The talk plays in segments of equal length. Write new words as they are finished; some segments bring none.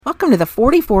Welcome to the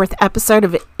 44th episode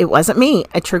of It Wasn't Me,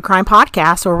 a true crime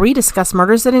podcast where we discuss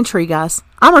murders that intrigue us.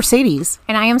 I'm Mercedes.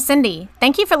 And I am Cindy.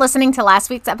 Thank you for listening to last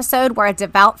week's episode where a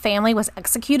devout family was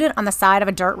executed on the side of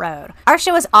a dirt road. Our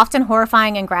show is often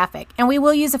horrifying and graphic, and we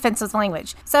will use offensive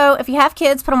language. So if you have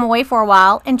kids, put them away for a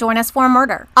while and join us for a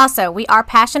murder. Also, we are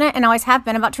passionate and always have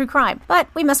been about true crime, but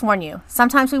we must warn you,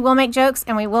 sometimes we will make jokes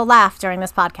and we will laugh during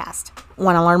this podcast.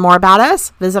 Want to learn more about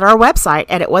us? Visit our website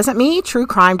at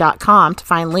itwasn'tmetruecrime.com to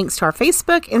find links to our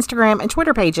Facebook, Instagram, and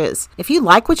Twitter pages. If you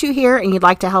like what you hear and you'd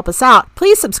like to help us out,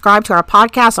 please subscribe to our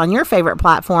podcast on your favorite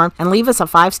platform and leave us a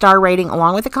 5-star rating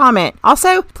along with a comment.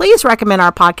 Also, please recommend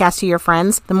our podcast to your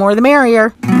friends. The more the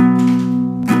merrier.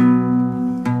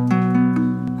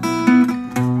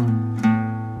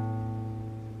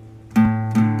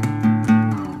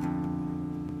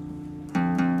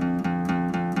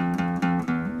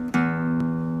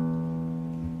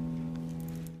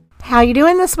 How you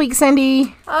doing this week,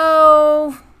 Cindy?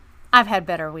 Oh, I've had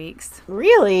better weeks.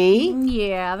 Really?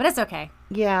 Yeah, but it's okay.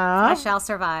 Yeah. I shall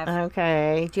survive.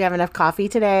 Okay. Do you have enough coffee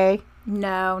today?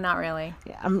 No, not really.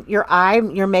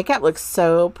 Your makeup looks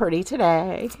so pretty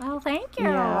today. Oh, thank you.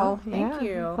 Thank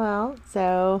you. Well,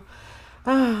 so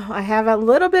I have a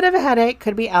little bit of a headache.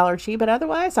 Could be allergy, but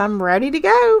otherwise I'm ready to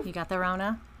go. You got the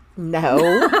Rona? No.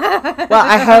 Well,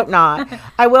 I hope not.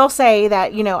 I will say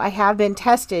that, I have been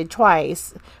tested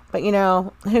twice. But,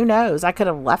 who knows? I could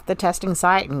have left the testing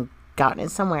site and gotten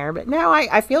it somewhere. But no,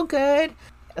 I feel good.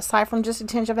 Aside from just a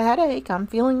tinge of a headache, I'm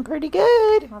feeling pretty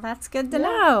good. Well, that's good to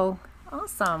know.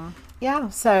 Awesome. Yeah.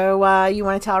 So you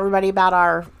want to tell everybody about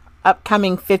our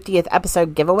upcoming 50th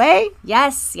episode giveaway?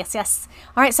 Yes. All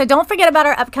right. So don't forget about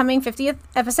our upcoming 50th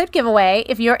episode giveaway.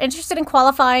 If you're interested in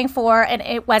qualifying for an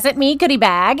It Wasn't Me goodie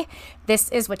bag, this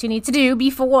is what you need to do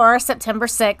before September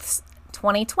 6th,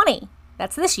 2020.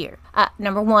 That's this year.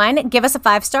 Number 1, give us a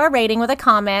 5-star rating with a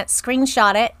comment.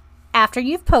 Screenshot it after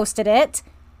you've posted it.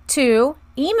 2,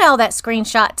 email that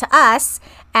screenshot to us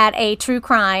at a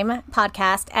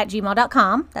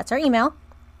truecrimepodcast@gmail.com. That's our email.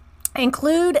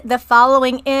 Include the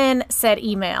following in said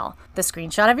email: the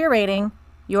screenshot of your rating,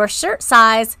 your shirt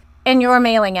size, and your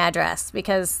mailing address,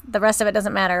 because the rest of it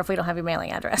doesn't matter if we don't have your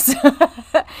mailing address.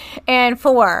 And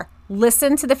 4,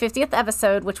 listen to the 50th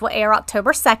episode, which will air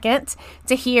October 2nd,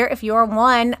 to hear if you're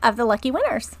one of the lucky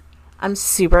winners. I'm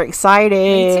super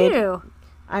excited. Me too.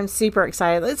 I'm super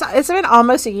excited. It's been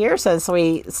almost a year since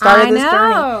we started this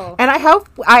journey. And I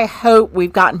hope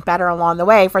we've gotten better along the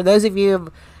way. For those of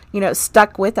you who've,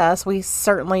 stuck with us, we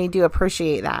certainly do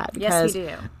appreciate that. Yes, we do.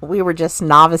 We were just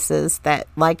novices that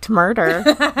liked murder.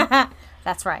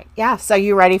 That's right. Yeah. So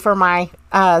you ready for my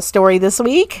story this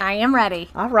week? I am ready.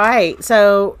 All right.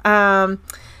 So I'm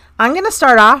going to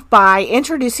start off by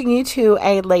introducing you to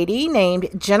a lady named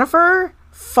Jennifer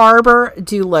Farber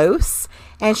Dulos.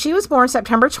 And she was born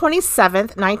September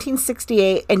 27th,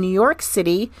 1968 in New York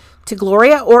City to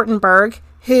Gloria Ortenberg,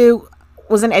 who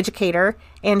was an educator,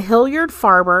 and Hilliard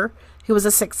Farber, who was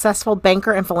a successful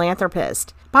banker and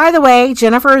philanthropist. By the way,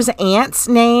 Jennifer's aunt's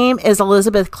name is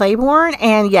Elizabeth Claiborne,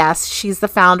 and yes, she's the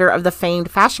founder of the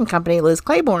famed fashion company Liz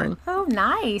Claiborne. Oh,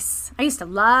 nice. I used to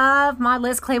love my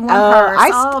Liz Claiborne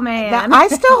purse. Man. I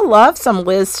still love some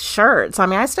Liz shirts. I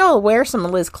mean, I still wear some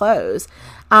Liz clothes.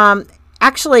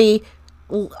 Actually,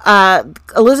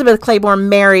 Elizabeth Claiborne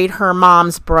married her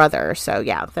mom's brother, so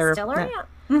yeah. They're still around.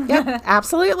 Yep,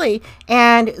 absolutely.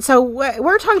 And so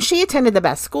we're talking, she attended the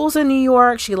best schools in New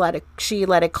York. She led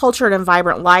a cultured and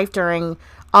vibrant life during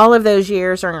all of those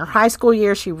years. During her high school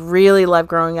years, she really loved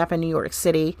growing up in New York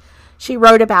City. She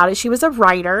wrote about it. She was a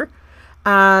writer.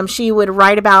 She would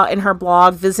write about in her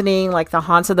blog visiting like the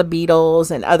haunts of the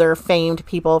Beatles and other famed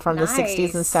people from the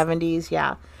 60s and 70s.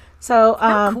 Yeah. So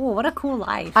cool. What a cool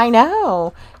life. I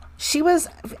know. She was,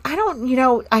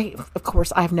 of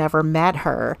course, I've never met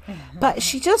her, but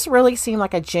she just really seemed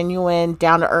like a genuine,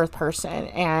 down-to-earth person.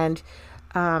 And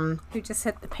who just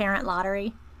hit the parent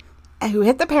lottery.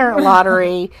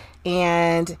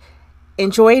 And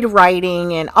enjoyed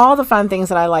writing and all the fun things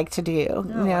that I like to do.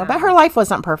 Wow. But her life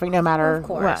wasn't perfect no matter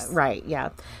what. Right, yeah.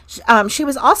 She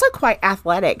was also quite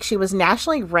athletic. She was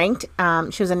nationally ranked.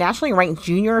 She was a nationally ranked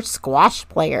junior squash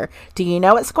player. Do you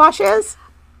know what squash is?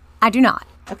 I do not.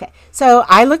 Okay, so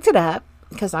I looked it up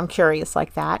because I'm curious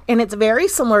like that, and it's very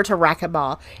similar to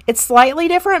racquetball. It's slightly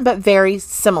different, but very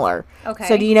similar. Okay.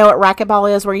 So do you know what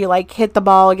racquetball is, where you like hit the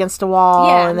ball against a wall?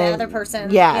 Yeah, and the then, other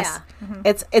person. Yes, yeah.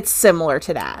 Mm-hmm. It's similar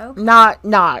to that. Okay.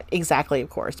 Not exactly, of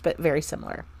course, but very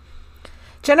similar.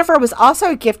 Jennifer was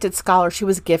also a gifted scholar. She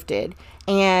was gifted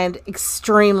and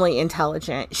extremely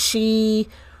intelligent. She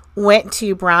went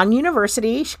to Brown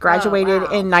University. She graduated wow.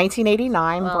 in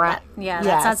 1989. Well, that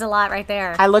Yes. says a lot right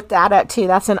there. I looked that up too.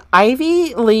 That's an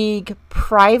Ivy League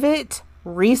private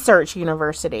research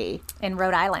university in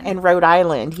Rhode Island. in Rhode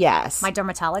Island. Yes. My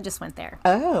dermatologist went there.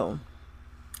 Oh.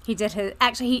 He did his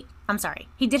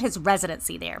he did his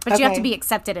residency there, but you have Okay. to be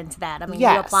accepted into that. I mean,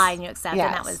 Yes. you apply and you accept,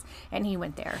 Yes. and he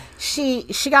went there. She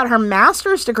got her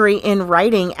master's degree in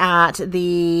writing at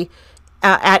the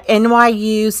at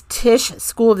NYU's Tisch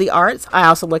School of the Arts. I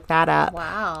also looked that up.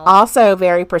 Wow. Also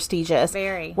very prestigious.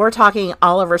 Very. We're talking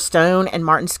Oliver Stone and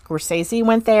Martin Scorsese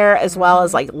went there, as well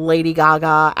as like Lady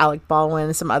Gaga, Alec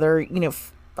Baldwin, some other,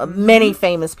 many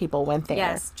famous people went there.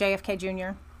 Yes, JFK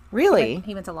Jr. Really?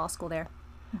 He went to law school there.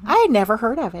 I had never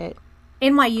heard of it.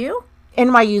 NYU?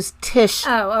 NYU's Tisch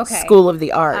Oh, okay. School of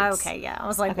the Arts. Okay, yeah. I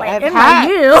was like, Okay, wait, I've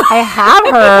NYU? I have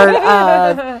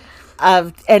heard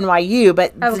of NYU,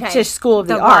 but the Tisch School of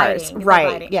the Arts.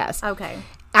 Right, yes. Okay.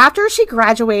 After she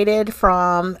graduated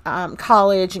from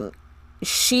college,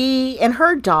 she and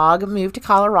her dog moved to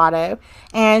Colorado,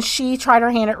 and she tried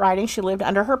her hand at writing. She lived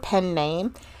under her pen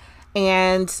name,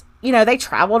 and they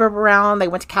traveled around. They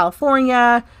went to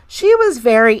California. She was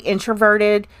very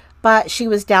introverted, but she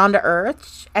was down to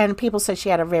earth, and people said she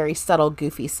had a very subtle,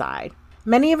 goofy side.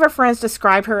 Many of her friends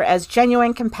described her as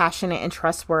genuine, compassionate, and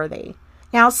trustworthy.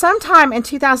 Now, sometime in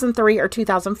 2003 or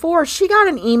 2004, she got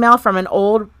an email from an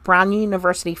old Brown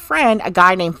University friend, a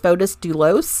guy named Fotis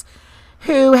Dulos,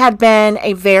 who had been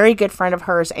a very good friend of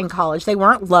hers in college. They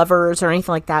weren't lovers or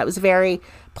anything like that. It was a very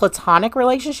platonic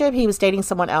relationship. He was dating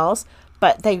someone else,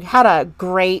 but they had a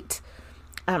great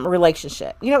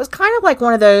relationship. It was kind of like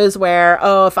one of those where,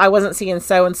 if I wasn't seeing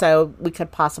so-and-so, we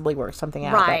could possibly work something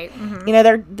out. Right.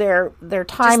 But, their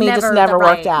timing just never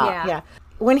worked out. Yeah.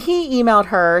 When he emailed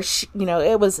her,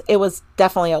 it was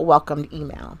definitely a welcomed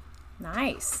email.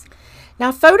 Nice.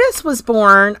 Now, Fotis was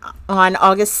born on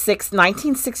August 6,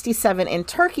 1967 in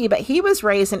Turkey, but he was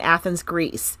raised in Athens,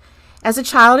 Greece. As a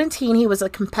child and teen, he was a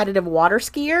competitive water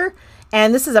skier,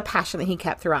 and this is a passion that he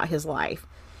kept throughout his life.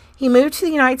 He moved to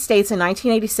the United States in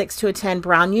 1986 to attend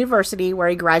Brown University, where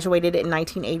he graduated in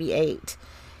 1988.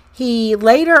 He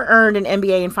later earned an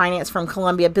MBA in finance from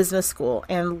Columbia Business School.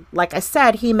 And like I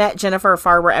said, he met Jennifer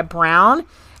Farber at Brown,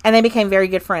 and they became very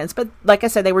good friends. But like I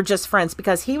said, they were just friends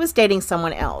because he was dating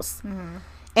someone else. Mm-hmm.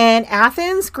 In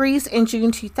Athens, Greece, in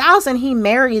June 2000, he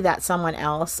married that someone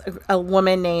else, a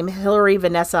woman named Hilary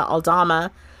Vanessa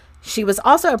Aldama. She was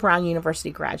also a Brown University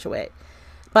graduate.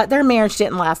 But their marriage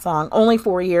didn't last long, only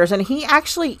 4 years. And he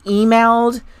actually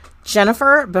emailed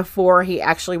Jennifer before he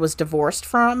actually was divorced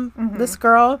from this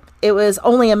girl. It was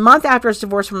only a month after his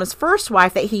divorce from his first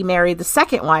wife that he married the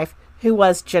second wife, who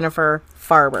was Jennifer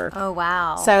Farber. Oh,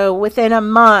 wow. So within a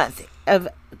month of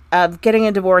getting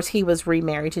a divorce, he was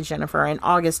remarried to Jennifer in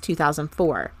August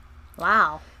 2004.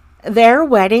 Wow. Their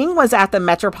wedding was at the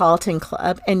Metropolitan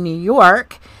Club in New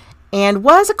York, and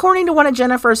was, according to one of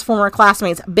Jennifer's former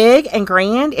classmates, big and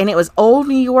grand, and it was old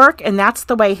New York, and that's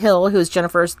the way Hill, who was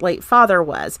Jennifer's late father,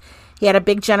 was. He had a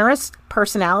big, generous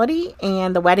personality,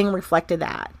 and the wedding reflected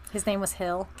that. His name was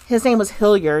Hill? His name was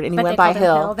Hilliard, and he went by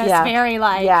Hill. That's very,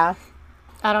 I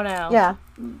don't know. Yeah.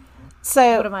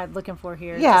 So what am I looking for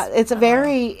here? Yeah, it's a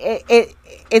very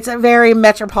it's a very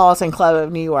Metropolitan Club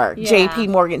of New York, J.P.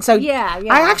 Morgan. So I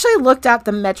actually looked up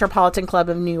the Metropolitan Club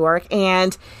of New York,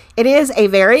 and it is a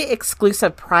very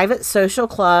exclusive private social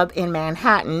club in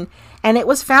Manhattan, and it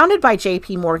was founded by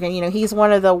J.P. Morgan. He's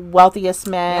one of the wealthiest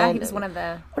men. Yeah, he was one of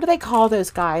the. What do they call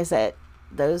those guys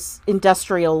those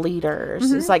industrial leaders?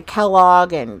 Mm-hmm. It's like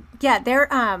Kellogg and they're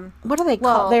what do they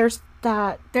call? There's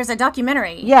a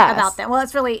documentary about them. Well,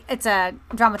 it's a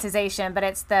dramatization, but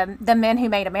it's the men who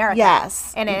made America.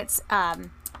 Yes. And it's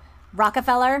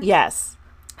Rockefeller. Yes.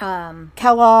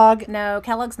 Kellogg. No,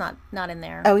 Kellogg's not in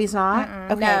there. Oh, he's not?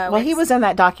 Mm-mm. Okay. No, well, he was in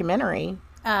that documentary.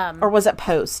 Or was it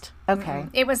Post? Okay.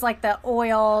 It was like the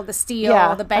oil, the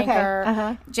steel, the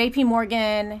banker, J.P.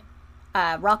 Morgan,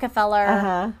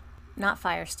 Rockefeller, not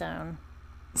Firestone.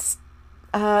 It's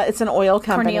an oil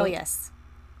company. Cornelius.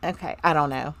 Okay, I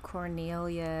don't know.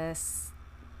 Cornelius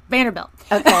Vanderbilt.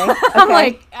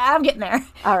 Okay. I'm getting there.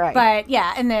 All right. But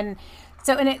and then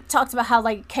and it talks about how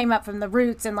came up from the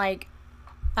roots, and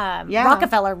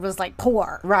Rockefeller was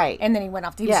poor. Right. And then he went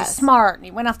off he was just smart, and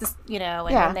he went off this, and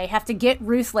then they have to get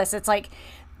ruthless. It's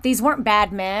these weren't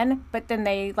bad men, but then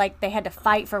they had to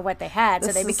fight for what they had,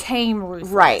 so they became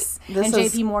ruthless. Right. And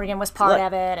J.P. Morgan was part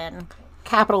of it, and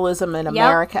capitalism in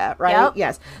America, right? Yep.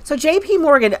 Yes. So J.P.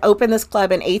 Morgan opened this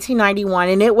club in 1891,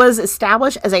 and it was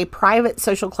established as a private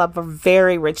social club for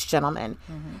very rich gentlemen.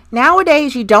 Mm-hmm.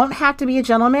 Nowadays, you don't have to be a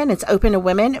gentleman. It's open to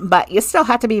women, but you still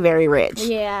have to be very rich.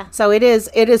 Yeah. So it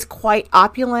is quite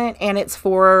opulent, and it's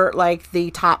for like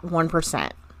the top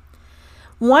 1%.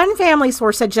 One family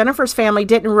source said Jennifer's family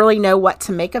didn't really know what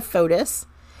to make of Fotis.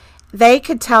 They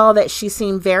could tell that she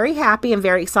seemed very happy and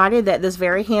very excited that this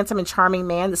very handsome and charming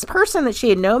man, this person that she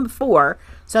had known before,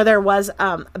 so there was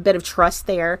a bit of trust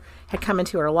there, had come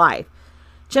into her life.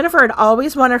 Jennifer had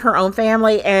always wanted her own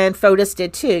family, and Fotis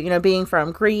did too. You know, being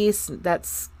from Greece,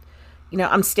 that's, you know,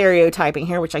 I'm stereotyping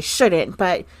here, which I shouldn't,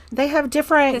 but they have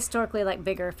different... Historically, like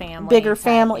bigger family. Bigger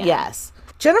family, yes.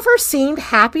 Jennifer seemed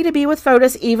happy to be with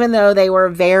Fotis, even though they were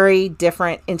very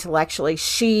different intellectually.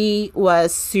 She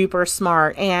was super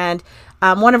smart, and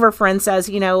one of her friends says,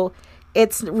 you know,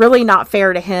 it's really not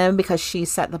fair to him because she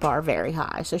set the bar very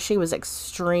high. So she was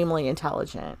extremely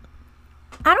intelligent.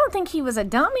 I don't think he was a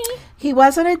dummy. He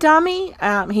wasn't a dummy.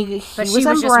 He was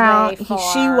in Brown. She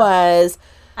was.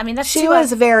 I mean, she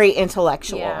was very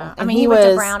intellectual. Yeah. I mean, he went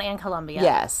to Brown and Columbia.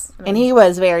 Yes. I mean, and he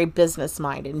was very business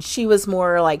minded. And she was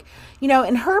more like, you know,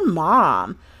 and her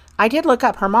mom, I did look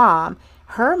up her mom.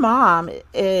 Her mom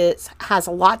has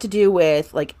a lot to do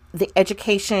with like the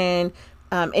education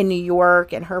in New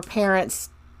York, and her parents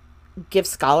give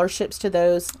scholarships to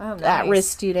those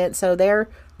at-risk students. So they're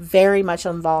very much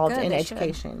involved in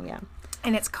education. Should. Yeah.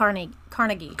 And it's Carnegie.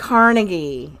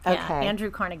 Okay. Yeah,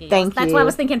 Andrew Carnegie. That's why I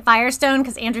was thinking Firestone,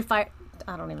 because Andrew I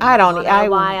don't even know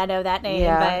why I know that name.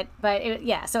 Yeah. But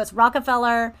so it's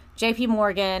Rockefeller, J.P.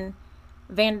 Morgan,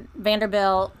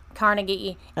 Vanderbilt,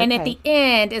 Carnegie, and at the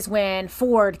end is when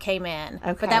Ford came in.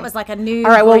 Okay. But that was like a new.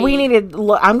 All right. Well, we needed.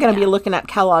 I'm going to be looking up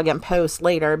Kellogg and Post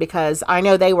later, because I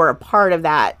know they were a part of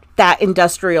that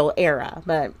industrial era,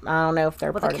 but I don't know if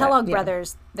they're part of it. Well, the Kellogg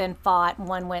brothers then fought.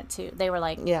 One went to. They were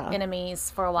like enemies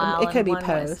for a while. It could be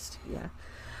Post. Yeah.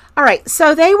 All right.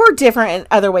 So they were different in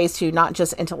other ways too, not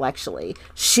just intellectually.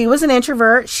 She was an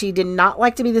introvert. She did not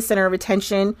like to be the center of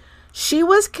attention. She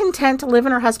was content to live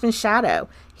in her husband's shadow.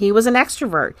 He was an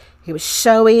extrovert. He was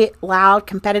showy, loud,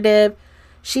 competitive.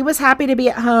 She was happy to be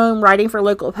at home, writing for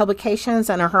local publications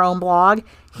and her own blog.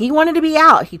 He wanted to be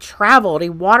out. He traveled. He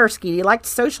water skied. He liked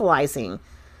socializing.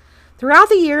 Throughout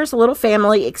the years, the little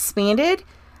family expanded.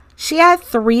 She had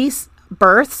 3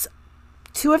 births.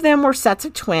 2 of them were sets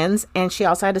of twins, and she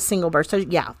also had a single birth. So,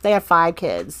 yeah, they have 5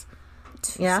 kids.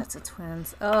 2 sets of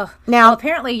twins. Ugh. Now, well,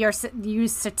 apparently, you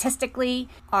statistically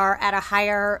are at a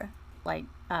higher, like,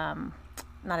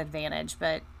 not advantage,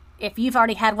 but if you've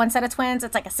already had 1 set of twins,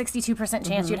 it's like a 62%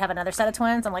 chance you'd have another set of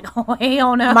twins. I'm like, oh,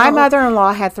 hell no. My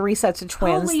mother-in-law had 3 sets of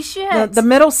twins. Holy shit. The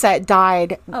middle set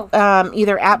died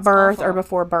either at birth or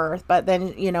before birth. But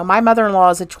then, you know, my mother-in-law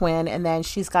is a twin, and then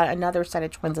she's got another set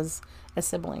of twins as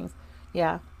siblings.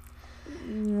 Yeah.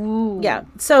 Ooh. Yeah.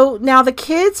 So now the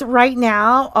kids right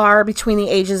now are between the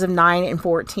ages of 9 and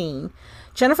 14.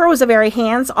 Jennifer was a very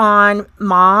hands-on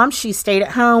mom. She stayed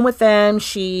at home with them.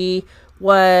 She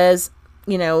was...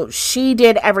 You know, she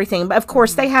did everything. But, of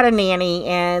course, they had a nanny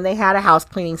and they had a house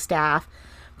cleaning staff.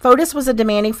 Fotis was a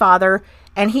demanding father,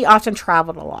 and he often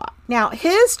traveled a lot. Now,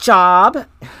 his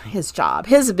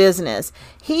business,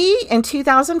 he, in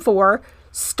 2004,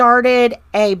 started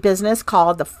a business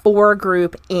called the 4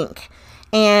 Group, Inc.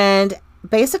 And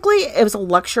basically, it was a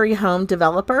luxury home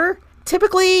developer.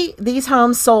 Typically, these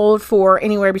homes sold for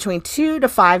anywhere between $2 to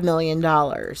 $5 million.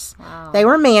 Wow. They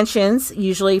were mansions,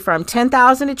 usually from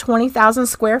 10,000 to 20,000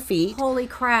 square feet. Holy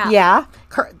crap. Yeah.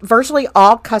 Virtually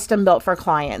all custom built for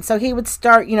clients. So he would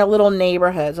start, you know, little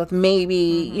neighborhoods with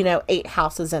maybe, 8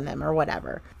 houses in them or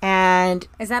whatever. And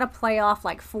is that a playoff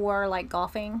like for like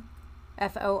golfing?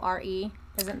 FORE?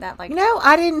 Isn't that like... No,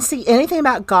 I didn't see anything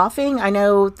about golfing. I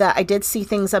know that I did see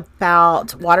things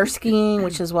about water skiing,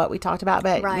 which is what we talked about.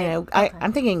 But,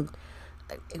 I'm thinking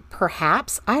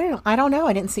perhaps. I don't know.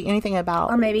 I didn't see anything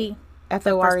about... Or maybe FORE.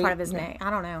 The first part of his name. I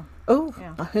don't know. Oh,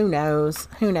 who knows?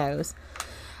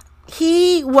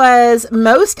 He was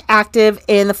most active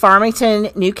in the Farmington,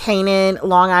 New Canaan,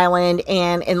 Long Island,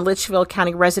 and in Litchfield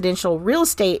County residential real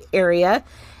estate area.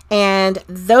 And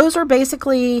those are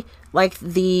basically... like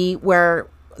where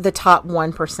the top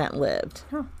 1% lived.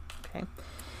 Huh. Okay.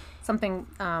 Something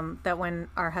that when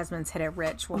our husbands hit it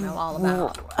rich, we'll know all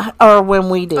about. Or when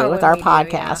we do with our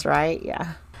podcast, right?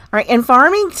 Yeah. All right. In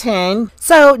Farmington,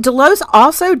 so Dulos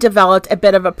also developed a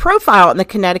bit of a profile in the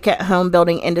Connecticut home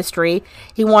building industry.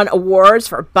 He won awards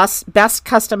for best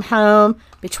custom home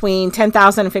between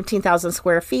 10,000 and 15,000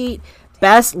 square feet,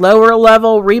 best lower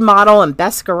level remodel, and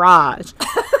best garage.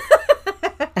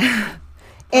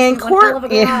 And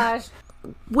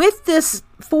with this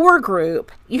 4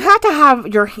 Group, you had to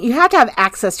have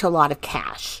access to a lot of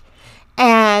cash,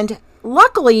 and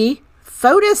luckily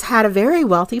Fotis had a very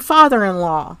wealthy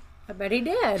father-in-law I bet he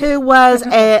did. who was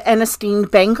an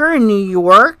esteemed banker in New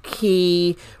York.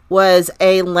 He was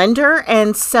a lender,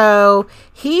 and so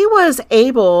he was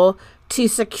able to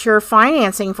secure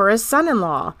financing for his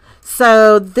son-in-law.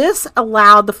 So this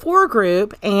allowed the Fore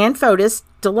Group and Fotis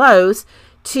Dulos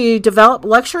to develop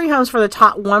luxury homes for the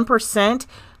top 1%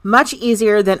 much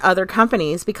easier than other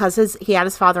companies because he had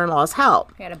his father-in-law's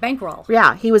help. He had a bankroll.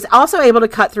 Yeah, he was also able to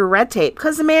cut through red tape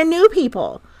because the man knew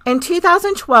people. In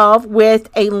 2012, with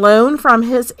a loan from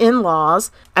his in-laws,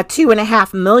 a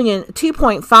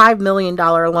 $2.5 million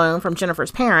loan from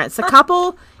Jennifer's parents, the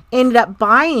couple ended up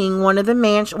buying one of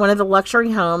the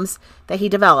luxury homes that he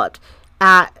developed.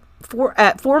 At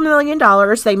 $4 million,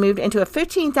 they moved into a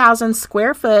 15,000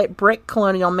 square foot brick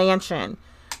colonial mansion.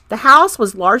 The house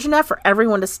was large enough for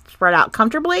everyone to spread out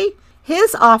comfortably.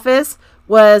 His office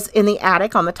was in the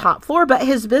attic on the top floor, but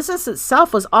his business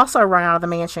itself was also run out of the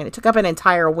mansion. It took up an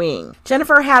entire wing.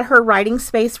 Jennifer had her writing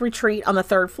space retreat on the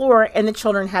third floor, and the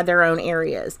children had their own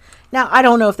areas. Now, I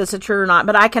don't know if this is true or not,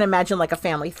 but I can imagine like a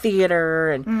family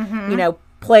theater and,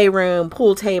 playroom,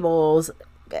 pool tables.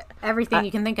 Everything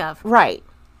you can think of. Right.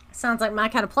 Sounds like my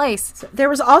kind of place. There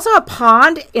was also a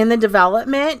pond in the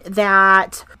development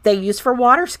that they used for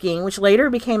water skiing, which later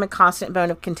became a constant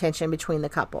bone of contention between the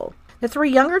couple. The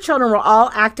three younger children were all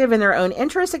active in their own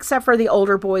interests, except for the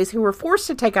older boys who were forced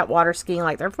to take up water skiing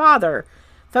like their father.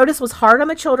 Fotis was hard on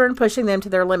the children, pushing them to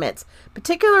their limits,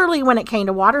 particularly when it came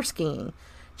to water skiing.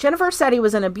 Jennifer said he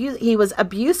was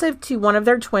abusive to one of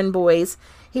their twin boys.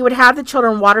 He would have the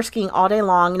children water skiing all day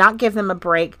long, not give them a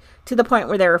break, to the point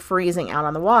where they were freezing out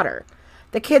on the water.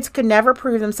 The kids could never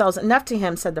prove themselves enough to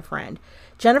him, said the friend.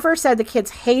 Jennifer said the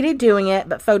kids hated doing it,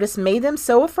 but Fotis made them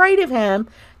so afraid of him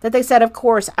that they said, "Of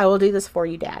course, I will do this for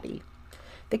you, Daddy."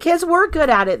 The kids were good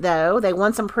at it, though. They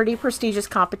won some pretty prestigious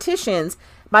competitions.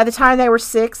 By the time they were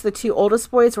 6, the two oldest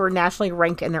boys were nationally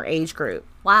ranked in their age group.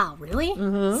 Wow, really?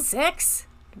 6?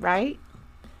 Right?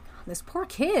 Those poor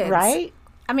kids. Right?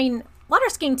 I mean, water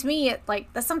skiing to me,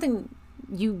 that's something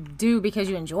you do because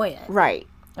you enjoy it. Right.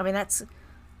 I mean,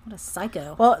 what a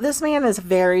psycho. Well, this man is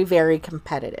very, very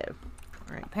competitive.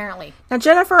 Right. Apparently. Now,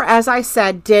 Jennifer, as I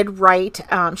said, did write,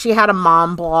 she had a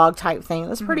mom blog type thing. It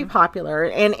was pretty popular.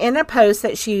 And in a post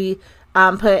that she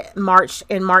put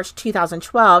in March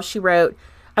 2012, she wrote,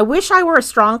 "I wish I were a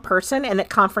strong person and that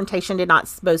confrontation did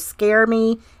not both scare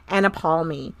me and appall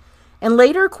me." In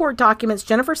later court documents,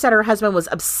 Jennifer said her husband was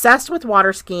obsessed with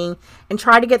water skiing and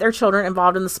tried to get their children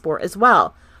involved in the sport as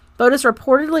well. Fotis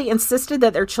reportedly insisted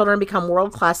that their children become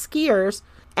world-class skiers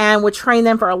and would train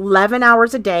them for 11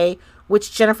 hours a day,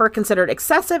 which Jennifer considered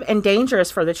excessive and dangerous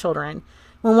for the children.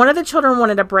 When one of the children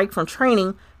wanted a break from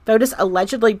training, Fotis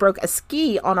allegedly broke a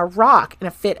ski on a rock in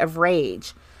a fit of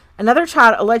rage. Another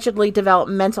child allegedly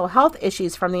developed mental health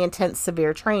issues from the intense,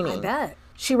 severe training. I bet.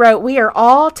 She wrote, "We are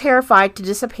all terrified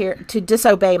to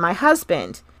disobey my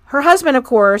husband." Her husband, of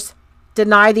course,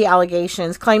 denied the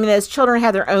allegations, claiming that his children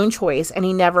had their own choice and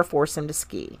he never forced them to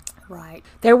ski. Right.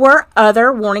 There were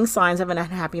other warning signs of an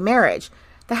unhappy marriage.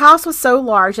 The house was so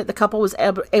large that the couple was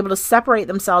able to separate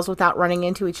themselves without running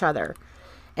into each other.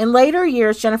 In later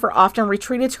years, Jennifer often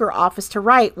retreated to her office to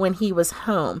write when he was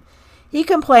home. He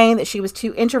complained that she was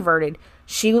too introverted.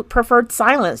 She preferred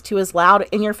silence to his loud,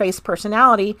 in-your-face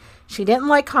personality. She didn't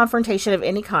like confrontation of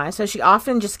any kind, so she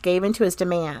often just gave in to his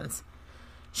demands.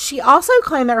 She also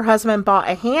claimed that her husband bought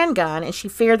a handgun, and she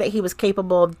feared that he was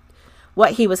capable of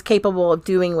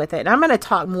doing with it. And I'm going to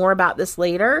talk more about this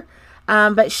later,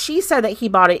 but she said that he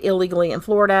bought it illegally in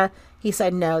Florida. He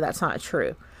said, no, that's not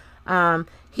true.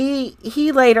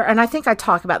 He later, and I think I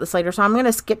talk about this later, so I'm going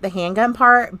to skip the handgun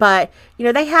part, but,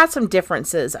 they had some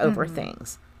differences over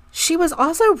things. She was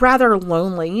also rather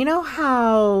lonely. You know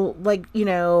how,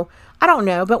 I don't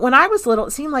know, but when I was little,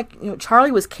 it seemed like, Charlie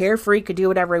was carefree, could do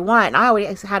whatever he wanted, and I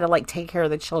always had to, take care of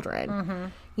the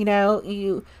children.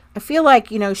 I feel like,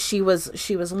 she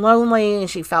was lonely, and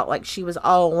she felt like she was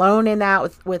all alone in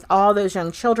that with all those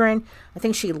young children. I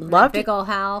think she loved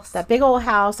that big old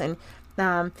house, and,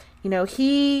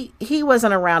 he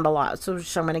wasn't around a lot, so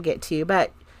which I'm going to get to,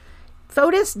 but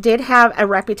Fotis did have a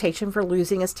reputation for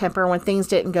losing his temper when things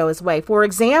didn't go his way. For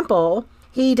example,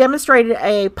 he demonstrated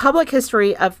a public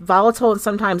history of volatile and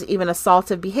sometimes even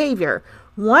assaultive behavior.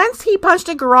 Once he punched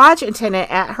a garage attendant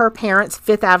at her parents'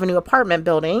 Fifth Avenue apartment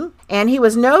building, and he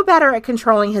was no better at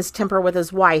controlling his temper with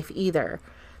his wife either.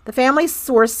 The family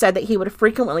source said that he would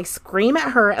frequently scream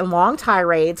at her in long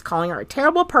tirades, calling her a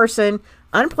terrible person,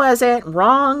 unpleasant,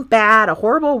 wrong, bad, a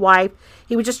horrible wife.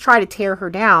 He would just try to tear her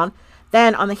down.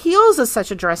 Then, on the heels of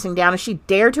such a dressing down, if she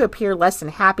dared to appear less than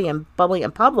happy and bubbly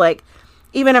in public,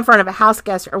 Even in front of a house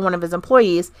guest or one of his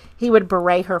employees, he would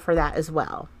berate her for that as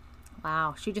well.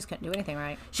 Wow, she just couldn't do anything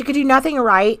right. She could do nothing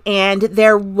right, and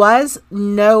there was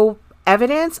no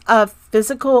evidence of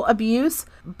physical abuse,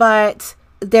 but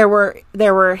there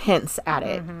were hints at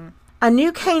it. Mm-hmm. A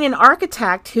New Canaan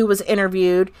architect who was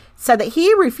interviewed said that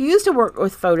he refused to work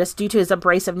with Fotis due to his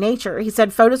abrasive nature. He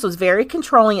said Fotis was very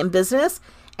controlling in business,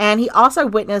 and he also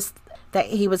witnessed that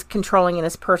he was controlling in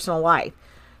his personal life.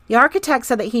 The architect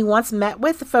said that he once met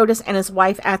with Fotis and his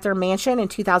wife at their mansion in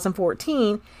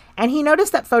 2014, and he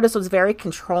noticed that Fotis was very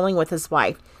controlling with his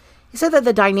wife. He said that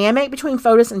the dynamic between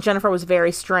Fotis and Jennifer was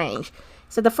very strange. He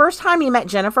said the first time he met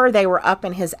Jennifer, they were up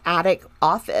in his attic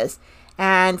office,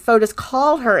 and Fotis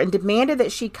called her and demanded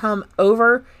that she come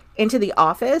over into the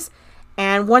office.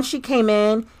 And once she came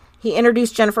in, he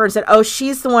introduced Jennifer and said, oh,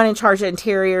 she's the one in charge of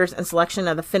interiors and selection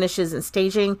of the finishes and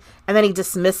staging. And then he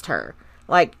dismissed her.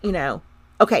 Like,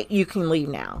 okay, you can leave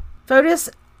now. Fotis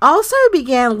also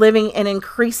began living an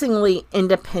increasingly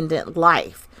independent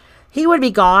life. He would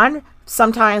be gone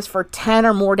sometimes for 10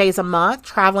 or more days a month,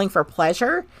 traveling for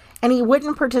pleasure. And he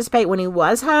wouldn't participate when he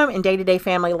was home in day-to-day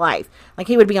family life. Like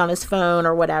he would be on his phone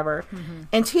or whatever. Mm-hmm.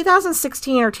 In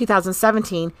 2016 or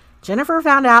 2017, Jennifer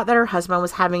found out that her husband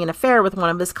was having an affair with one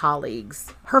of his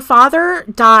colleagues. Her father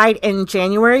died in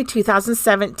January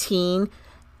 2017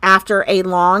 after a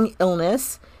long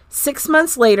illness. 6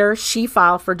 months later, she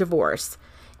filed for divorce.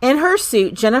 In her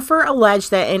suit, Jennifer alleged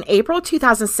that in April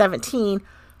 2017,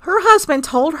 her husband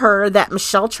told her that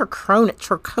Michelle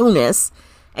Troconis,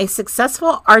 a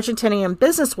successful Argentinian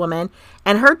businesswoman,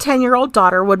 and her 10-year-old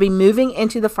daughter would be moving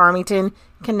into the Farmington,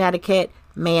 Connecticut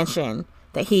mansion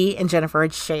that he and Jennifer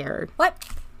had shared. What?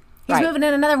 He's moving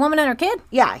in another woman and her kid?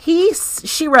 Yeah.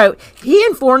 She wrote, he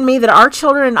informed me that our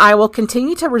children and I will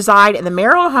continue to reside in the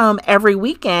marital home every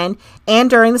weekend and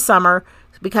during the summer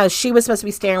because she was supposed to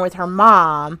be staying with her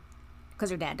mom. Because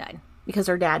her dad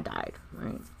died.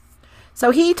 Right. So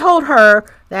he told her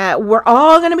that we're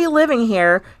all going to be living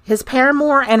here. His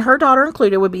paramour and her daughter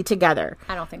included would be together.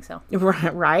 I don't think so.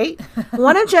 Right?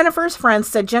 One of Jennifer's friends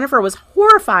said Jennifer was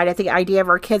horrified at the idea of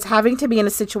her kids having to be in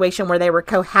a situation where they were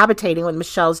cohabitating with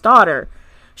Michelle's daughter.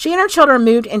 She and her children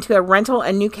moved into a rental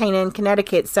in New Canaan,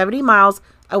 Connecticut, 70 miles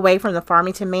away from the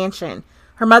Farmington mansion.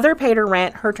 Her mother paid her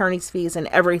rent, her attorney's fees, and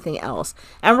everything else.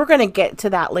 And we're going to get to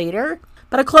that later.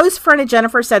 But a close friend of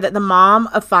Jennifer said that the mom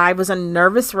of 5 was a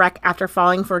nervous wreck after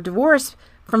filing for divorce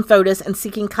from Fotis and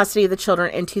seeking custody of the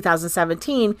children in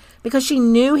 2017 because she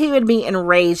knew he would be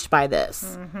enraged by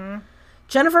this. Mm-hmm.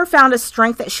 Jennifer found a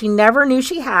strength that she never knew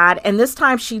she had, and this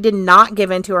time she did not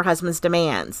give in to her husband's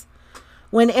demands.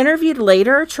 When interviewed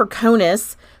later,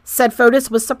 Troconis said Fotis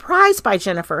was surprised by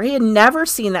Jennifer. He had never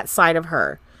seen that side of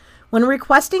her. When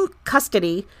requesting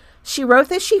custody, she wrote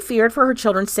that she feared for her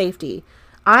children's safety.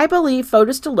 I believe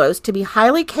Fotis Dulos to be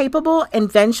highly capable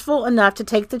and vengeful enough to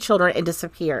take the children and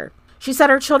disappear. She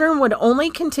said her children would only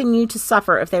continue to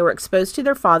suffer if they were exposed to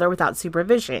their father without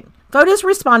supervision. Fotis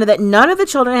responded that none of the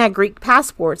children had Greek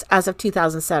passports as of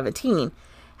 2017.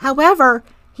 However,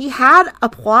 he had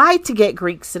applied to get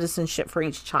Greek citizenship for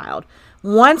each child.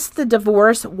 Once the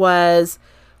divorce was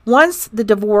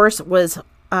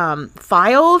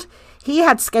filed, he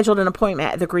had scheduled an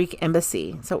appointment at the Greek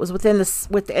embassy. So it was within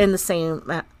the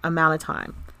same amount of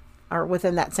time, or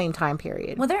within that same time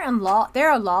period. Well, there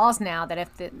are laws now that if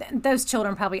those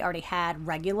children probably already had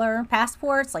regular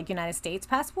passports, like United States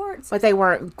passports. But they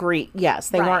weren't Greek. Yes,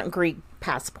 they weren't Greek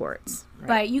passports. Right.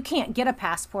 But you can't get a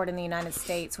passport in the United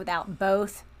States without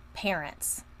both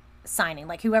parents signing,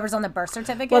 like whoever's on the birth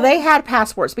certificate. Well, they had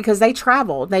passports because they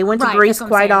traveled. They went to Greece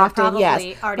quite often,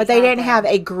 yes. But they didn't have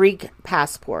a Greek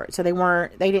passport. So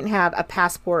they didn't have a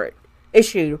passport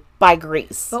issued by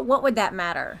Greece. But what would that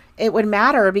matter? It would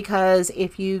matter because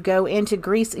if you go into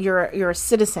Greece, you're a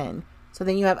citizen. So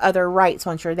then you have other rights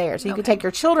once you're there. So you can take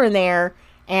your children there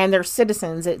and they're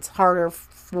citizens. It's harder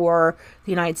for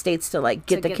the United States to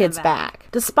get the kids back.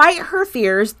 Despite her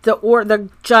fears, the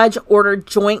judge ordered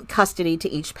joint custody to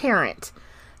each parent.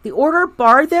 The order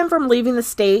barred them from leaving the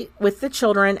state with the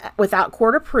children without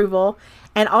court approval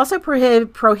and also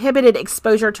prohibited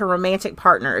exposure to romantic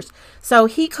partners. So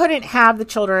he couldn't have the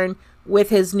children with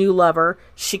his new lover.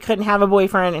 She couldn't have a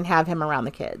boyfriend and have him around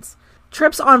the kids.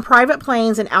 Trips on private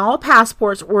planes and all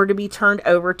passports were to be turned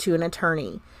over to an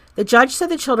attorney. The judge said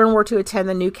the children were to attend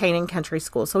the New Canaan Country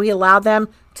School, so he allowed them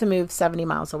to move 70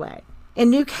 miles away. In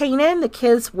New Canaan, the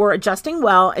kids were adjusting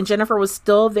well, and Jennifer was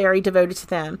still very devoted to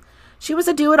them. She was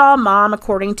a do-it-all mom,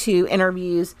 according to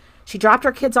interviews. She dropped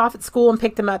her kids off at school and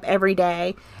picked them up every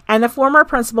day. And the former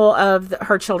principal of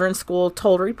her children's school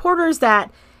told reporters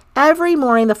that Every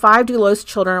morning, the 5 Dulos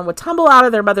children would tumble out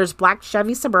of their mother's black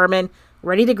Chevy Suburban,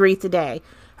 ready to greet the day.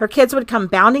 Her kids would come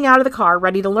bounding out of the car,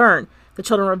 ready to learn. The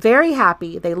children were very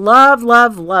happy. They loved,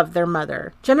 loved, loved their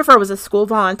mother. Jennifer was a school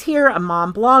volunteer, a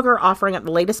mom blogger, offering up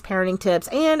the latest parenting tips,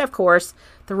 and, of course,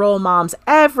 the role moms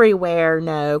everywhere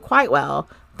know quite well,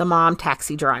 the mom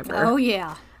taxi driver. Oh,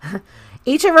 yeah.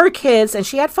 Each of her kids, and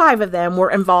she had 5 of them, were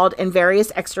involved in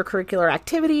various extracurricular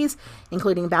activities,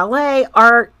 including ballet,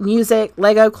 art, music,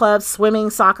 Lego clubs, swimming,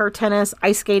 soccer, tennis,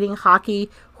 ice skating, hockey,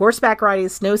 horseback riding,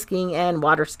 snow skiing, and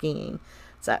water skiing.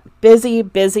 It's a busy,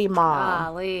 busy mom.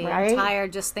 Golly, right? I'm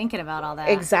tired just thinking about all that.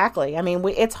 Exactly. I mean,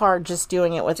 it's hard just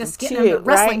doing it with just the getting two, into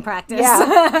wrestling right? practice.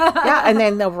 Yeah. Yeah, and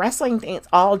then the wrestling thing, it's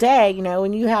all day,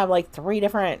 and you have like 3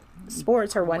 different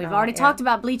sports or whatnot. We've already talked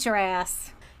about bleach your ass.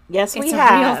 Yes, it's we a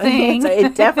have. real thing.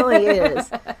 It definitely is.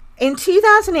 In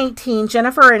 2018,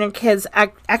 Jennifer and her kids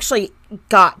actually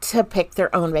got to pick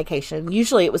their own vacation.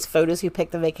 Usually it was photos who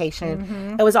picked the vacation.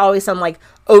 Mm-hmm. It was always some like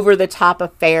over the top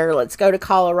affair. Let's go to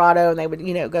Colorado, and they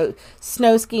would, go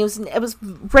snow skiing. It was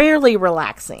rarely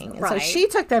relaxing. And so she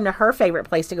took them to her favorite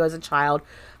place to go as a child,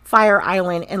 Fire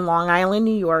Island in Long Island,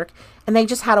 New York, and they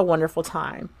just had a wonderful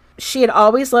time. She had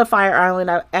always loved Fire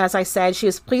Island. As I said, she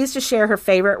was pleased to share her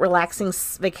favorite relaxing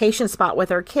vacation spot with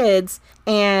her kids,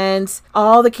 and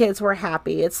all the kids were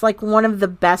happy. It's like one of the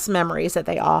best memories that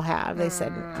they all have. They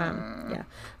said, yeah.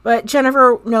 But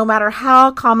Jennifer, no matter how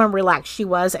calm and relaxed she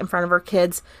was in front of her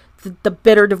kids, the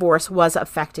bitter divorce was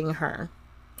affecting her.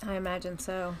 I imagine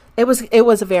so. It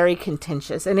was very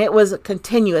contentious, and it was a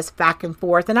continuous back and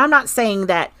forth. And I'm not saying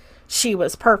that she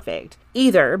was perfect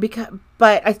either,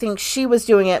 but I think she was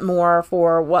doing it more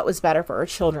for what was better for her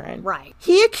children. Right.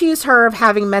 He accused her of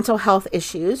having mental health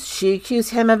issues. She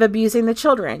accused him of abusing the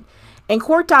children. In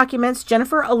court documents,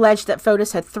 Jennifer alleged that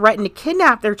Fotis had threatened to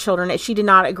kidnap their children if she did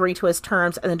not agree to his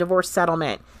terms in the divorce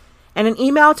settlement. In an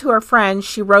email to her friend,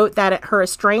 she wrote that her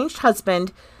estranged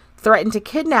husband threatened to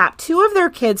kidnap 2 of their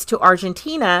kids to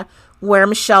Argentina, where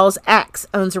Michelle's ex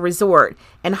owns a resort,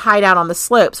 and hide out on the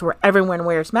slopes where everyone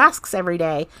wears masks every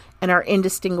day and are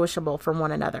indistinguishable from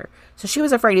one another. So she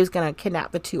was afraid he was going to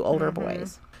kidnap the 2 older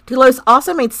boys. Dulos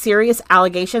also made serious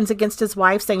allegations against his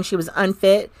wife, saying she was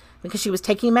unfit because she was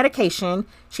taking medication,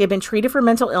 she had been treated for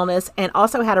mental illness, and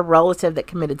also had a relative that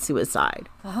committed suicide.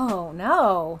 Oh,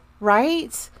 no.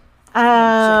 Right?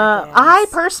 I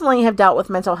personally have dealt with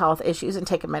mental health issues and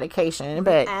taken medication,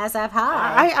 but as have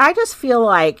I. I just feel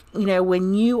like,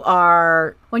 when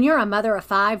you're a mother of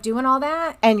 5 doing all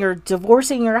that, and you're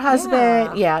divorcing your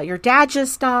husband, your dad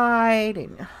just died,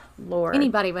 and Lord,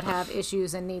 anybody would have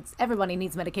issues and everybody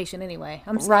needs medication anyway.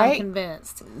 I'm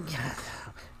convinced.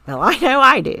 Well, I know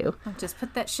I do. Just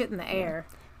put that shit in the air.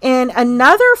 In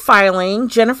another filing,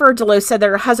 Jennifer Dulos said that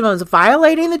her husband was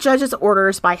violating the judge's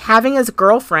orders by having his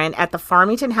girlfriend at the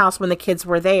Farmington house when the kids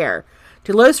were there.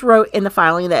 Dulos wrote in the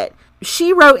filing that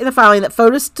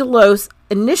Fotis Dulos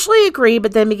initially agreed,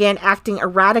 but then began acting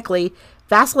erratically,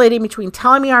 vacillating between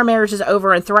telling me our marriage is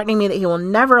over and threatening me that he will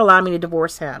never allow me to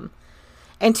divorce him.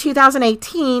 In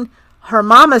 2018, her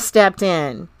mama stepped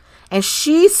in, and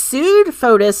she sued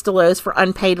Fotis Dulos for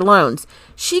unpaid loans.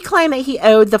 She claimed that he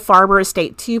owed the Farber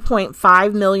estate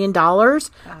 $2.5 million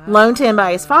loaned to him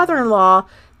by his father-in-law.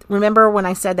 Remember when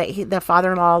I said that the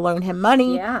father-in-law loaned him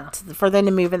money for them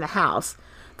to move in the house?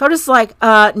 Fotis was like,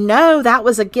 no, that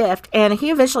was a gift. And he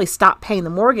eventually stopped paying the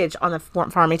mortgage on the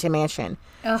Farmington mansion.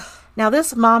 Ugh. Now,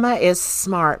 this mama is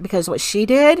smart, because what she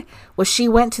did was she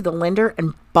went to the lender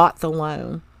and bought the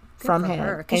loan from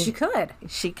him. Because she could.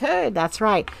 She could. That's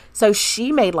right. So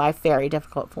she made life very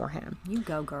difficult for him. You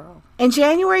go, girl. In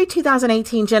January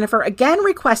 2018, Jennifer again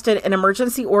requested an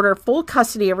emergency order full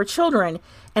custody of her children.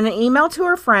 In an email to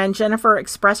her friend, Jennifer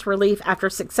expressed relief after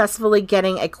successfully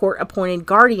getting a court-appointed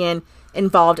guardian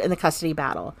involved in the custody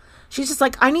battle. She's just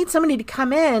like, I need somebody to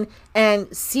come in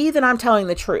and see that I'm telling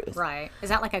the truth. Right. Is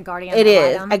that like a guardian ad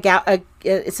litem? It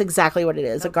is. It's exactly what it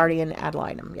is. Okay. A guardian ad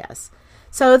litem, yes.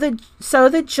 So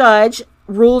the judge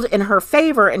ruled in her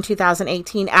favor in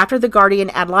 2018 after the guardian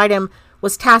ad litem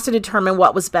was tasked to determine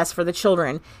what was best for the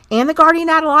children. And the guardian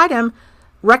ad litem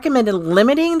recommended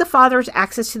limiting the father's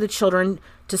access to the children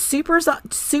to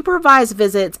supervise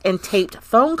visits and taped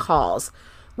phone calls,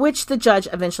 which the judge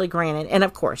eventually granted. And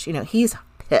of course, he's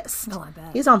pissed. Oh, I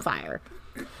bet. He's on fire.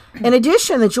 In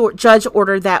addition, the judge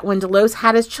ordered that when Dulos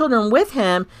had his children with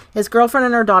him, his girlfriend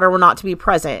and her daughter were not to be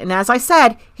present. And as I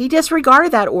said, he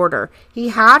disregarded that order. He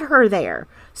had her there.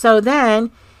 So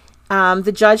then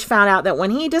the judge found out that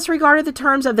when he disregarded the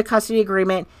terms of the custody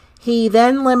agreement, He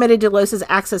then limited Dulos'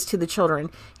 access to the children.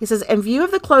 He says, in view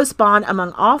of the close bond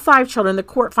among all 5 children, the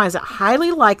court finds it highly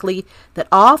likely that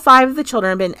all 5 of the children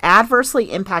have been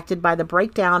adversely impacted by the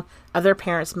breakdown of their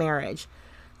parents' marriage.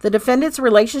 The defendant's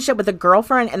relationship with the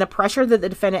girlfriend and the pressure that the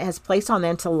defendant has placed on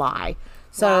them to lie.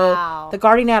 So the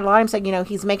guardian ad litem said,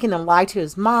 he's making them lie to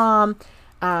his mom,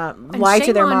 lie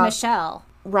to their mom. Michelle,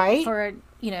 right? For,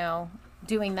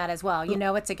 doing that as well.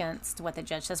 It's against what the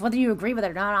judge says. Whether you agree with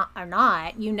it or not,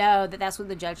 that's what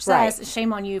the judge says. Right.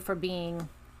 Shame on you for being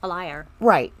a liar.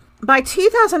 Right. By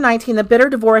 2019, the bitter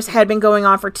divorce had been going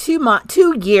on for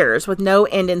 2 years with no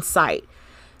end in sight.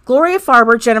 Gloria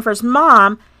Farber, Jennifer's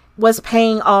mom, was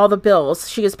paying all the bills.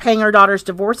 She was paying her daughter's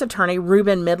divorce attorney,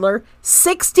 Reuben Midler,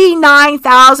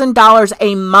 $69,000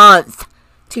 a month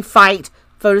to fight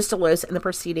Fotis Dulos in the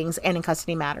proceedings and in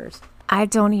custody matters. I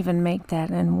don't even make that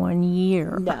in 1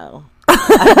 year. No. No.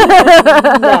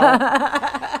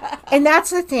 And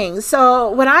that's the thing. So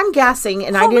what I'm guessing,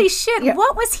 and Holy shit,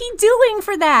 what was he doing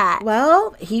for that?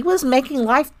 Well, he was making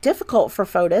life difficult for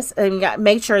Fotis and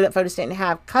made sure that Fotis didn't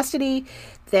have custody.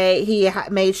 He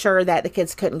made sure that the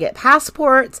kids couldn't get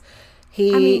passports.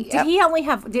 Did he only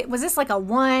have, was this like a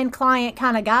one client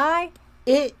kind of guy?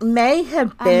 It may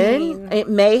have been.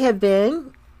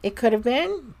 It could have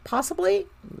been, possibly.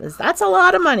 That's a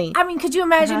lot of money. Could you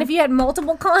imagine if you had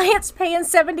multiple clients paying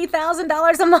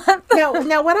 $70,000 a month?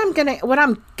 Now, what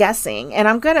I'm guessing, and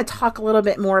I'm gonna talk a little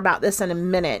bit more about this in a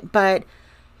minute, but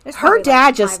her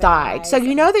dad just died, so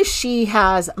that she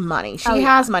has money. She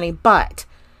has money, but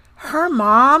her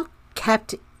mom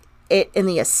kept it in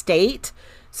the estate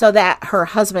so that her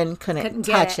husband couldn't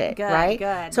touch it. Good, right?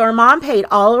 Good. So her mom paid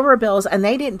all of her bills, and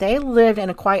they lived in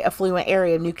a quite affluent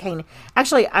area of New Canaan.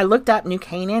 Actually, I looked up New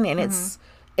Canaan, and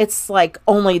it's like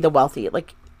only wealthy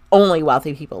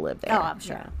people live there. Oh, I'm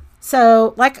sure. Yeah.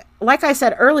 So, like I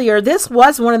said earlier, this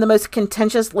was one of the most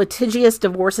contentious, litigious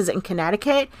divorces in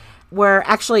Connecticut, where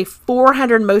actually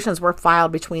 400 motions were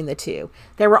filed between the two.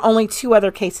 There were only 2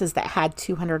 other cases that had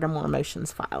 200 or more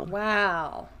motions filed.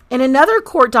 Wow. In another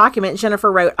court document,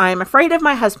 Jennifer wrote, I am afraid of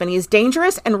my husband. He is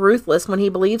dangerous and ruthless when he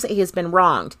believes that he has been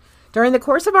wronged. During the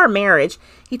course of our marriage,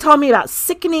 he told me about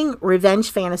sickening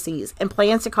revenge fantasies and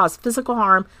plans to cause physical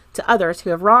harm to others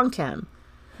who have wronged him.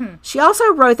 She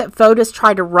also wrote that Fotis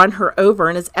tried to run her over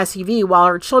in his SUV while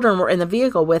her children were in the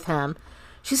vehicle with him.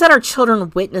 She said her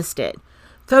children witnessed it.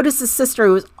 Fotis'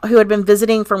 sister, who had been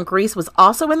visiting from Greece, was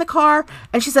also in the car,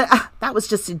 and she said, that was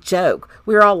just a joke.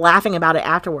 We were all laughing about it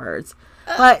afterwards.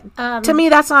 But to me,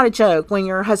 that's not a joke when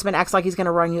your husband acts like he's going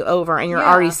to run you over and you're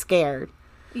already scared.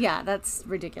 Yeah, that's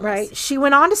ridiculous. Right. She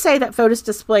went on to say that Fotis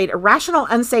displayed irrational,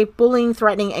 unsafe, bullying,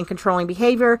 threatening, and controlling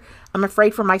behavior. I'm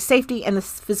afraid for my safety and the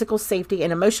physical safety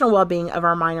and emotional well-being of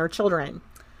our minor children.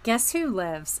 Guess who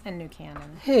lives in New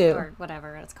Canaan? Who? Or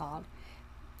whatever it's called.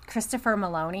 Christopher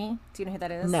Maloney. Do you know who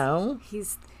that is? No.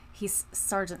 He's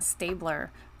Sergeant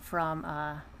Stabler from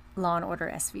Law and Order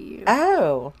SVU.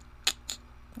 Oh.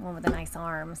 One with the nice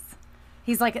arms.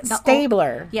 He's like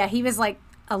Stabler. He was like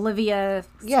Olivia's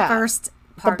first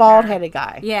partner. The bald-headed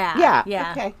guy. Yeah.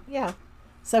 Okay. Yeah.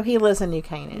 So he lives in New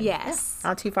Canaan. Yes.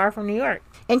 Not too far from New York.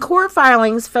 In court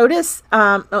filings, Fotis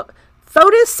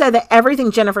said that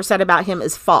everything Jennifer said about him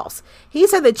is false. He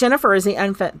said that Jennifer is the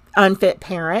unfit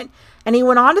parent, and he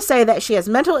went on to say that she has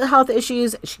mental health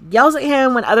issues. She yells at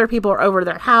him when other people are over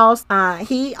their house.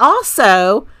 He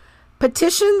also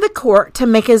petitioned the court to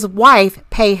make his wife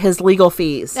pay his legal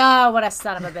fees. Oh, what a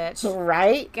son of a bitch.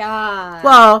 Right? God.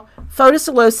 Well, Fotis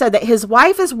Dulos said that his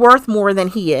wife is worth more than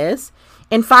he is.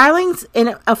 In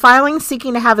a filing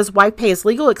seeking to have his wife pay his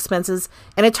legal expenses,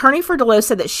 an attorney for Dulos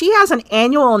said that she has an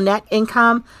annual net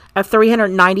income of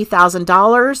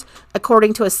 $390,000,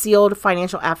 according to a sealed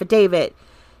financial affidavit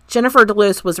Jennifer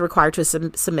Dulos was required to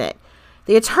submit.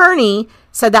 The attorney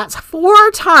said that's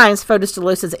 4 times Fotis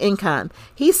Dulos' income.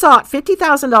 He sought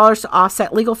 $50,000 to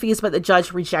offset legal fees, but the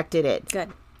judge rejected it. Good.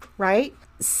 Right?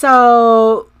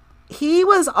 So he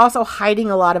was also hiding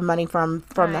a lot of money from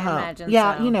the home.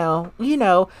 Yeah, so. you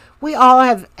know, we all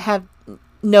have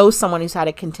know someone who's had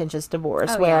a contentious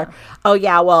divorce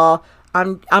well,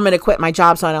 I'm going to quit my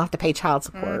job so I don't have to pay child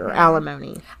support or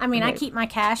alimony. I keep my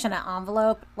cash in an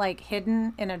envelope, like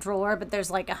hidden in a drawer, but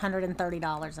there's like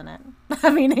 $130 in it.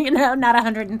 Not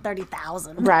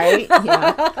 $130,000. Right?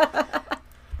 Yeah.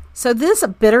 So this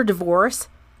bitter divorce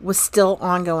was still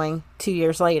ongoing 2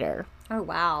 years later. Oh,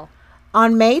 wow.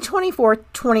 On May 24th,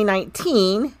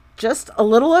 2019, just a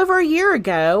little over a year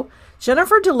ago,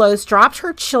 Jennifer Dulos dropped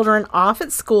her children off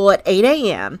at school at 8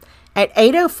 a.m. At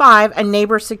 8:05, a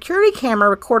neighbor's security camera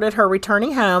recorded her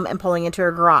returning home and pulling into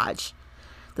her garage.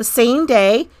 The same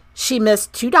day, She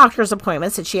missed 2 doctor's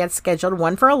appointments that she had scheduled,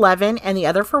 one for 11 and the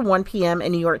other for 1 p.m.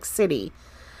 in New York City.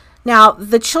 Now,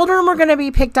 the children were going to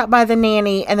be picked up by the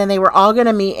nanny, and then they were all going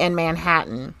to meet in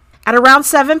Manhattan. At around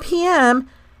 7 p.m.,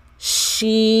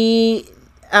 two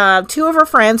of her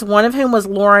friends, one of whom was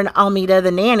Lauren Almeida,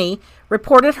 the nanny,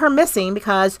 reported her missing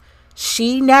because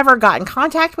she never got in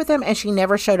contact with them and she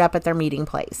never showed up at their meeting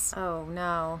place. Oh,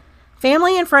 no.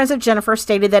 Family and friends of Jennifer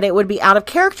stated that it would be out of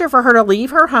character for her to leave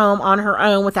her home on her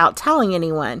own without telling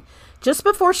anyone. Just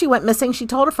before she went missing, she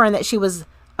told a friend that she was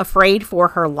afraid for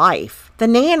her life. The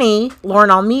nanny,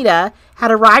 Lauren Almeida,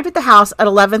 had arrived at the house at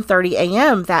 11:30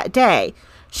 a.m. that day.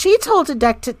 She told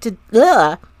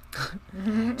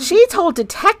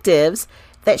detectives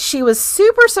that she was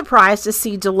super surprised to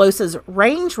see Dulos'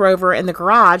 Range Rover in the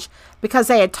garage because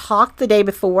they had talked the day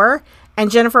before,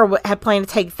 and Jennifer had planned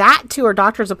to take that to her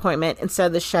doctor's appointment instead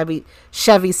of the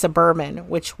Chevy Suburban,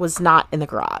 which was not in the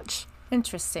garage.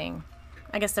 Interesting.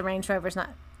 I guess the Range Rover's not.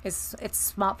 It's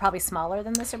small, probably smaller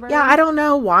than the Suburban. Yeah, I don't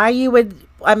know why you would.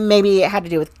 Maybe it had to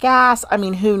do with gas. I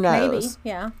mean, who knows?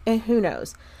 Maybe, yeah. Who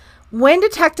knows? When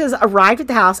detectives arrived at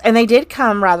the house, and they did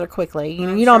come rather quickly.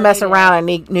 You don't mess around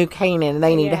in New Canaan.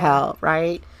 They need help,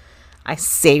 right? I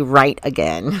say right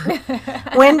again.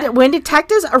 When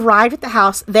detectives arrived at the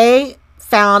house, they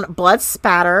found blood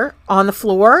spatter on the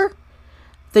floor,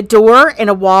 the door, and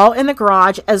a wall in the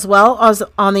garage, as well as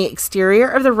on the exterior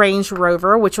of the Range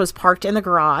Rover, which was parked in the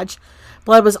garage.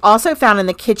 Blood was also found in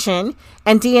the kitchen,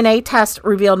 and DNA tests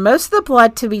revealed most of the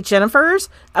blood to be Jennifer's,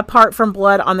 apart from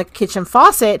blood on the kitchen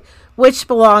faucet, which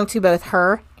belonged to both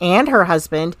her and her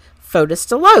husband, Fotis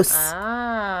Dulos.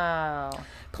 Oh.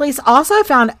 Police also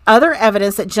found other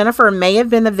evidence that Jennifer may have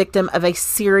been the victim of a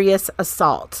serious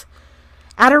assault.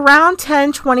 At around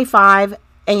 10:25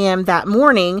 a.m. that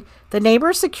morning, the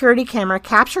neighbor's security camera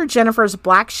captured Jennifer's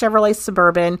black Chevrolet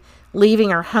Suburban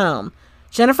leaving her home.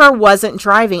 Jennifer wasn't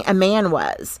driving, a man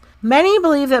was. Many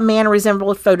believe that man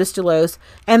resembled Fotis Dulos,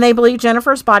 and they believe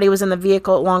Jennifer's body was in the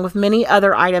vehicle along with many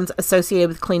other items associated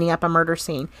with cleaning up a murder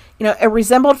scene. You know, it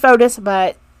resembled Fotis,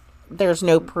 but there's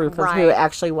no proof of who it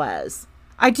actually was.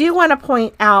 I do want to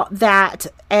point out that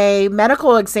a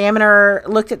medical examiner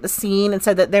looked at the scene and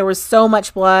said that there was so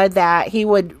much blood that he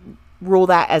would rule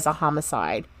that as a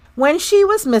homicide. When she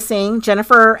was missing,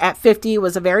 Jennifer, at 50,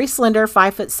 was a very slender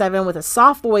 5'7" with a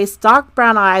soft voice, dark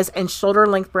brown eyes, and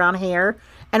shoulder-length brown hair.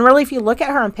 And really, if you look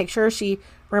at her in pictures, she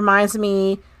reminds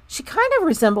me, she kind of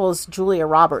resembles Julia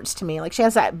Roberts to me. Like, she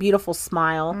has that beautiful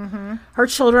smile. Mm-hmm. Her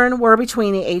children were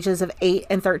between the ages of 8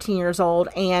 and 13 years old,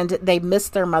 and they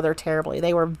missed their mother terribly.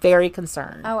 They were very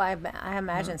concerned. Oh, I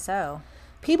imagine so.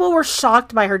 People were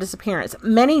shocked by her disappearance.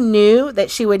 Many knew that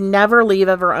she would never leave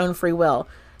of her own free will.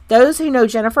 Those who know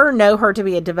Jennifer know her to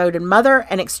be a devoted mother,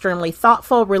 an extremely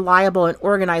thoughtful, reliable, and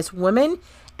organized woman,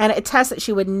 and attest that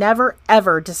she would never,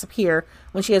 ever disappear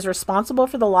when she is responsible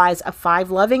for the lives of 5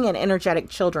 loving and energetic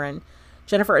children.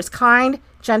 Jennifer is kind,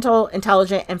 gentle,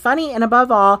 intelligent, and funny, and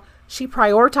above all, she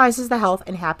prioritizes the health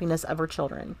and happiness of her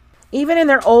children. Even in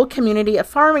their old community of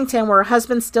Farmington, where her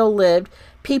husband still lived,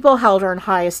 people held her in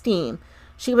high esteem.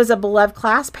 She was a beloved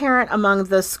class parent among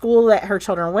the school that her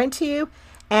children went to,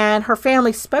 and her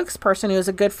family spokesperson, who is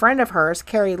a good friend of hers,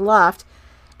 Carrie Luft,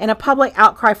 in a public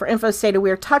outcry for info, stated, "We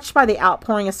are touched by the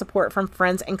outpouring of support from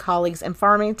friends and colleagues in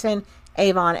Farmington,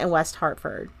 Avon, and West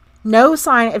Hartford." No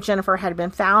sign of Jennifer had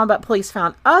been found, but police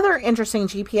found other interesting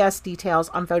GPS details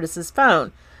on Fotis'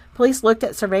 phone. Police looked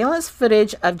at surveillance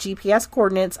footage of GPS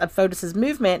coordinates of Fotis'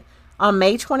 movement on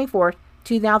May 24th,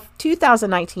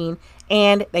 2019,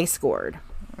 and they scored.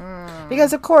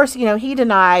 Because, of course, you know, he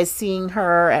denies seeing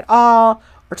her at all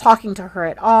or talking to her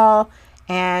at all,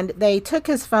 and they took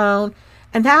his phone,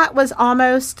 and that was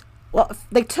almost, well,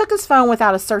 they took his phone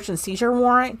without a search and seizure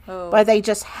warrant, but they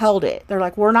just held it. They're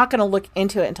like, we're not going to look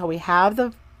into it until we have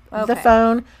the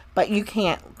phone, but you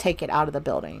can't take it out of the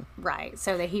building. Right,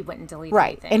 so that he wouldn't delete anything.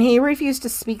 Right, and he refused to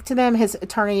speak to them. His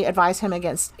attorney advised him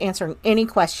against answering any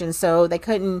questions, so they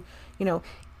couldn't, you know,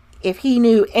 if he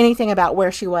knew anything about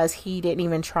where she was, he didn't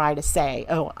even try to say,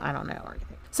 oh, I don't know, or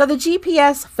anything. So the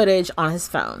GPS footage on his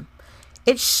phone,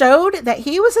 it showed that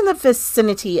he was in the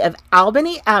vicinity of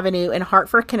Albany Avenue in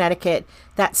Hartford, Connecticut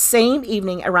that same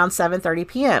evening around 7:30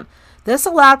 p.m. This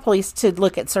allowed police to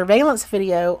look at surveillance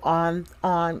video on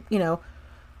you know,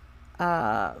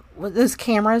 those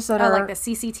cameras that are like the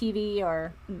CCTV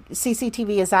or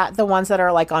CCTV. Is that the ones that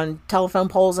are like on telephone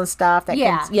poles and stuff? That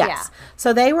yes. Yeah.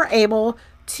 So they were able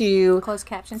to closed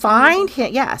caption find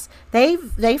him. Yes, they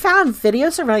found video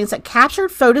surveillance that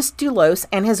captured Fotis Dulos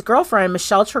and his girlfriend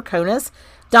Michelle Troconis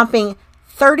dumping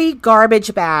 30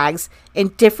 garbage bags in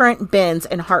different bins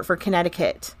in Hartford,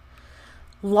 Connecticut.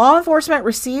 Law enforcement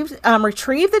retrieved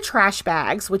the trash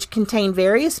bags, which contained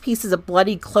various pieces of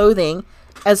bloody clothing,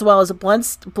 as well as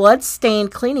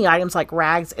blood-stained cleaning items like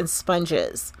rags and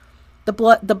sponges. The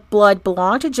blood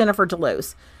belonged to Jennifer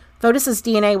Dulos. Fotis's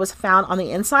DNA was found on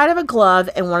the inside of a glove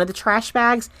in one of the trash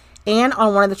bags and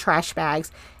on one of the trash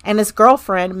bags, and his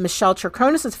girlfriend, Michelle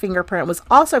Cherkonis' fingerprint was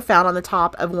also found on the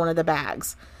top of one of the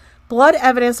bags. Blood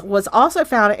evidence was also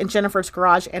found in Jennifer's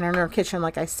garage and in her kitchen,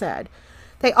 like I said.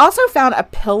 They also found a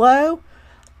pillow.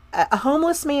 A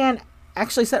homeless man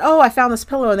actually said, "Oh, I found this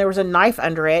pillow and there was a knife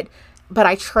under it, but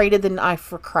I traded the knife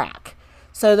for crack."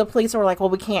 So the police were like, "Well,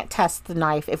 we can't test the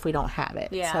knife if we don't have it."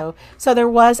 Yeah. So there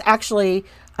was actually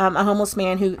a homeless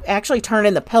man who actually turned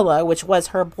in the pillow, which was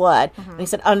her blood, and he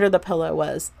said under the pillow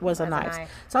was a knife.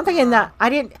 So I'm thinking that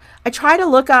I tried to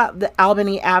look up the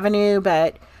Albany Avenue,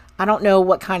 but I don't know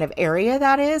what kind of area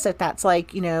that is. If that's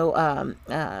like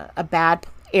a bad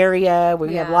area where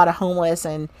you have a lot of homeless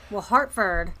and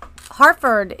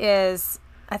Hartford is,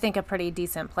 I think, a pretty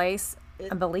decent place,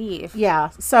 I believe. Yeah.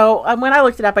 So when I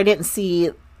looked it up, I didn't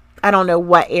see, I don't know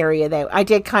what area I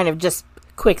did kind of just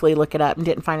quickly look it up and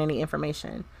didn't find any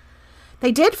information.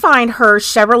 They did find her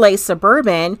Chevrolet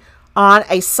Suburban on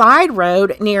a side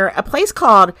road near a place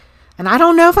called, and I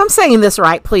don't know if I'm saying this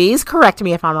right, please correct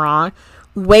me if I'm wrong,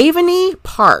 Waveney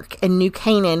Park in New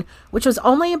Canaan, which was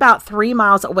only about 3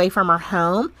 miles away from her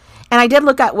home. And I did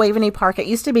look at Waveney Park. It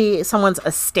used to be someone's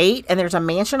estate, and there's a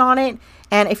mansion on it.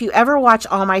 And if you ever watch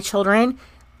All My Children,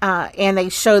 and they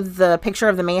showed the picture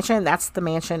of the mansion, that's the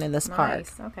mansion in this park.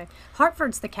 Okay.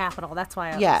 Hartford's the capital. That's why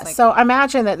I was like... So I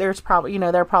imagine that there's probably,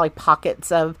 there are probably pockets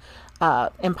of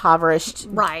impoverished,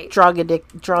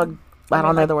 drug, I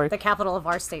don't know the word. The capital of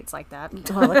our state's like that.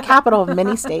 Well, the capital of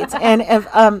many states,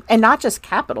 and not just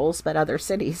capitals, but other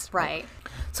cities. Right.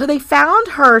 So they found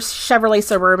her Chevrolet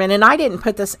Suburban, and I didn't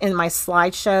put this in my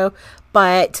slideshow,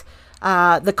 but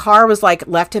the car was like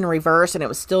left in reverse, and it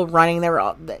was still running.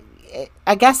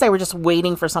 I guess they were just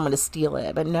waiting for someone to steal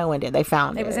it, but no one did. They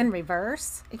found it. It was in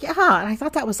reverse? Yeah, and I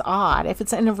thought that was odd. If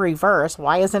it's in reverse,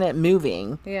 why isn't it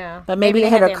moving? Yeah. But maybe it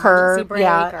hit a curve.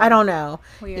 Yeah, I don't know.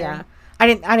 Weird. Yeah. I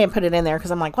didn't put it in there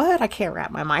because I'm like, what? I can't wrap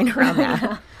my mind around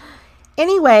that.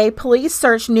 Anyway, police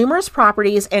searched numerous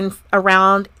properties in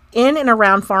and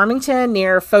around Farmington,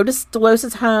 near Fotis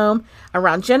Dulos' home,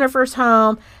 around Jennifer's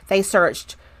home. They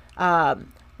searched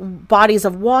bodies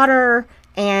of water,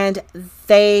 and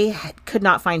they could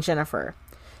not find Jennifer.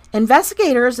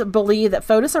 Investigators believe that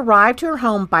Fotis arrived to her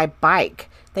home by bike.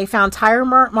 They found tire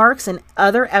marks and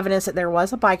other evidence that there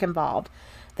was a bike involved.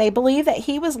 They believe that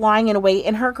he was lying in wait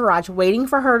in her garage, waiting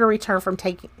for her to return from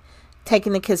taking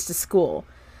the kids to school.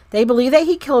 They believe that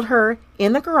he killed her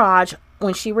in the garage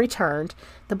when she returned.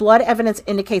 The blood evidence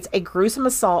indicates a gruesome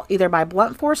assault, either by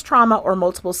blunt force trauma or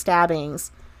multiple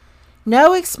stabbings.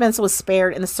 No expense was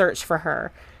spared in the search for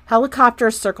her.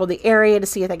 Helicopters circled the area to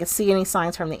see if they could see any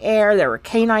signs from the air. There were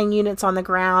canine units on the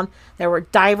ground. There were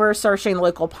divers searching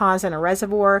local ponds and a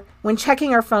reservoir. When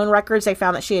checking her phone records, they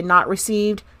found that she had not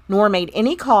received nor made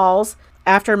any calls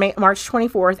after March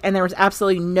 24th, and there was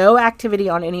absolutely no activity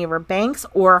on any of her banks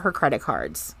or her credit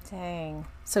cards. Dang.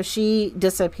 So she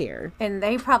disappeared. And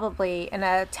they probably, in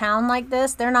a town like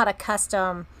this, they're not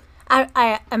accustomed.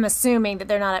 I am assuming that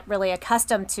they're not really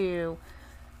accustomed to,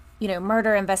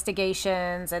 murder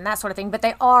investigations and that sort of thing, but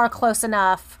they are close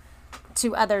enough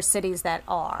to other cities that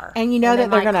are. And that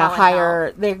they're going to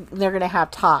hire, they're going to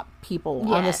have top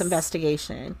people on this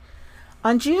investigation.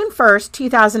 On June 1st,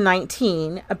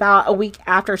 2019, about a week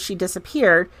after she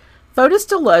disappeared, Fotis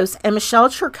Dulos and Michelle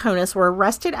Cherkonis were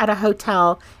arrested at a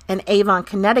hotel in Avon,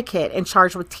 Connecticut, and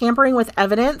charged with tampering with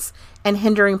evidence and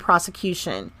hindering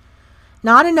prosecution.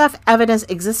 Not enough evidence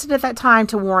existed at that time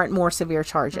to warrant more severe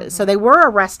charges. So they were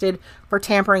arrested for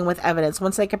tampering with evidence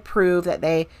once they could prove that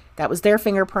that was their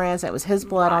fingerprints, that was his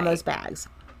blood on those bags.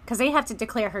 Because they have to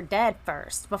declare her dead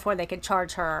first before they could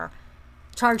charge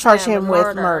him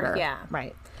with murder. Yeah.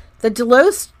 Right. The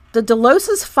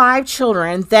Dulos' 5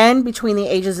 children, then between the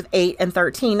ages of 8 and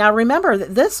 13. Now remember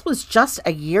that this was just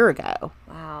a year ago.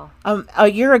 Wow. A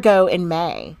year ago in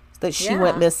May that she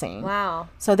went missing. Wow.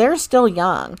 So they're still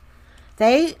young.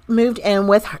 They moved in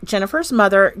with Jennifer's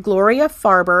mother, Gloria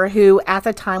Farber, who at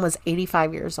the time was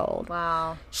 85 years old.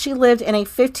 Wow. She lived in a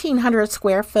 1,500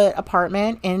 square foot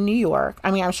apartment in New York. I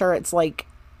mean, I'm sure it's like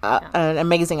an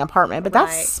amazing apartment, but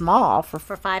that's small for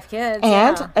 5 kids.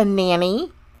 And a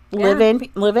nanny,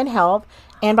 live-in help.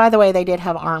 And by the way, they did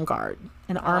have an armed guard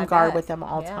with them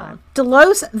all the time.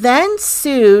 Dulos then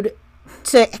sued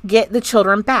to get the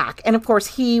children back. And of course,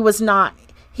 he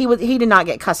did not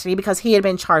get custody because he had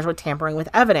been charged with tampering with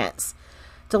evidence.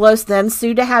 Dulos then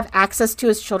sued to have access to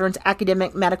his children's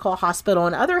academic, medical, hospital,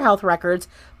 and other health records,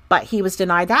 but he was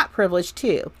denied that privilege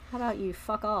too. How about you?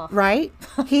 Fuck off. Right?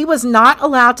 He was not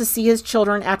allowed to see his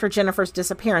children after Jennifer's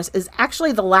disappearance. Is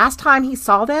actually the last time he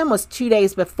saw them was 2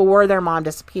 days before their mom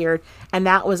disappeared, and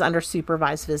that was under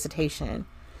supervised visitation.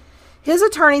 His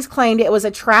attorneys claimed it was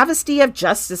a travesty of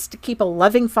justice to keep a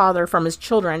loving father from his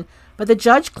children, but the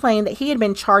judge claimed that he had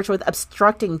been charged with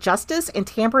obstructing justice and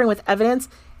tampering with evidence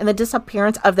in the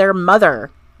disappearance of their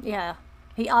mother. Yeah.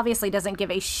 He obviously doesn't give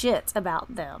a shit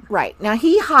about them. Right. Now,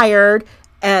 he hired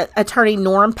attorney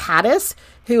Norm Pattis,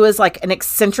 who is like an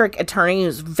eccentric attorney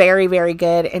who's very, very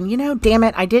good. And, damn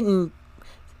it, I didn't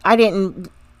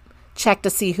check to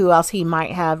see who else he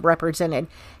might have represented.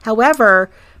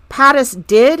 However, Pattis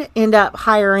did end up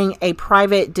hiring a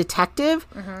private detective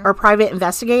or private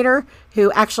investigator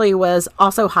who actually was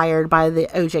also hired by the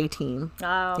OJ team.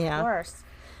 Oh, yeah. Of course.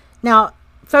 Now,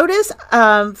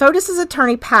 Fotis's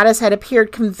attorney Pattis had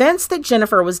appeared convinced that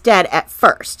Jennifer was dead at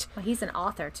first. Well, he's an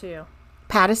author too.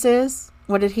 Pattis is?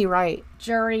 What did he write?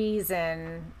 Juries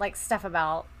and stuff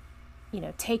about,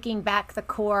 taking back the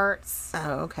courts.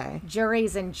 Oh, okay.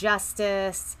 Juries and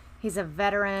justice. He's a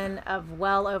veteran of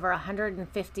well over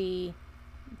 150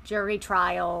 jury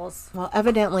trials. Well,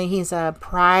 evidently he's a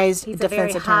prized defense attorney.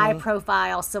 He's a very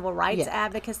high-profile civil rights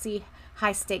advocacy,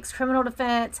 high-stakes criminal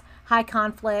defense, high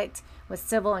conflict with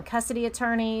civil and custody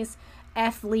attorneys.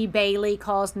 F. Lee Bailey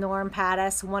calls Norm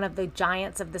Pattis one of the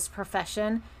giants of this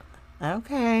profession.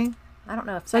 Okay. I don't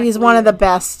know if so. He's one of the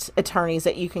best attorneys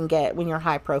that you can get when you're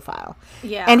high profile.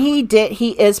 Yeah. And he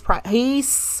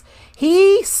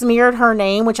smeared her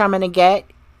name, which I'm going to get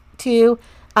to,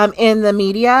 in the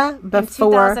media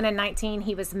before. In 2019,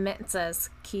 he was Mensa's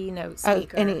keynote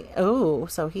speaker.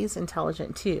 So he's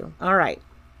intelligent too. All right.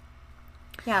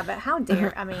 Yeah, but how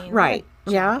dare, right.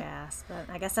 Yeah. Jackass, but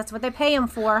I guess that's what they pay him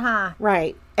for, huh?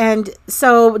 Right. And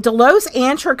so Dulos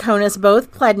and Troconis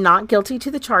both pled not guilty to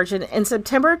the charge. And in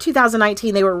September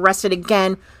 2019, they were arrested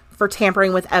again for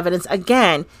tampering with evidence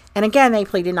again. And again, they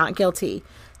pleaded not guilty.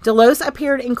 Dulos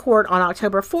appeared in court on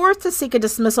October 4th to seek a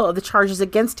dismissal of the charges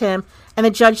against him. And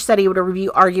the judge said he would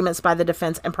review arguments by the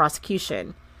defense and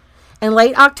prosecution. In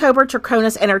late October,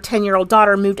 Troconis and her 10-year-old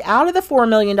daughter moved out of the $4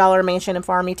 million mansion in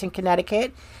Farmington,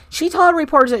 Connecticut. She told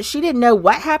reporters that she didn't know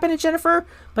what happened to Jennifer,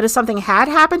 but if something had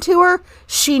happened to her,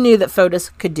 she knew that Fotis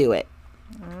could do it.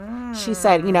 She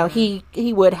said,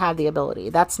 he would have the ability.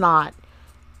 That's not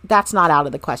out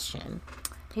of the question.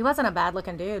 He wasn't a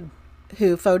bad-looking dude.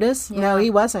 Who, Fotis? Yeah. No, he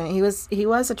wasn't. He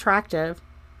was attractive.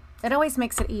 It always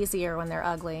makes it easier when they're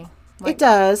ugly. It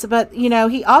does, but,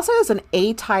 he also has an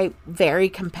A-type, very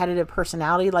competitive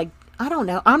personality. I don't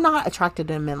know. I'm not attracted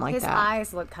to men like that. His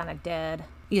eyes look kind of dead.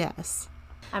 Yes.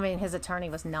 His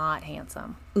attorney was not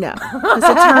handsome. No. His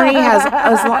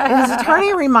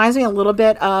attorney reminds me a little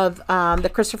bit of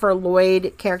the Christopher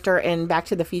Lloyd character in Back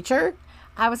to the Future.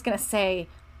 I was going to say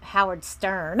Howard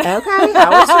Stern. Okay,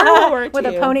 Howard Stern will work with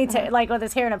a ponytail, with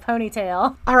his hair in a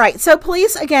ponytail. All right, so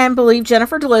police again believe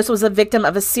Jennifer Dulos was a victim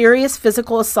of a serious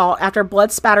physical assault after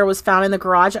blood spatter was found in the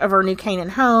garage of her New Canaan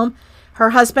home.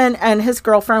 Her husband and his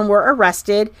girlfriend were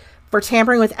arrested for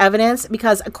tampering with evidence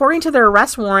because, according to their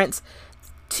arrest warrants,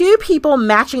 2 people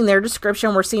matching their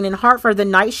description were seen in Hartford the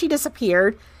night she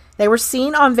disappeared. They were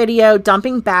seen on video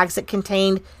dumping bags that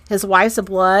contained his wife's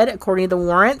blood, according to the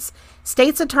warrants.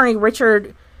 State's attorney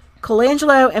Richard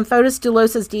Colangelo and Fotis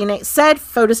Dulos's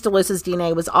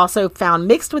DNA was also found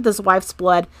mixed with his wife's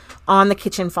blood on the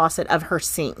kitchen faucet of her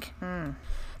sink.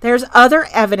 There's other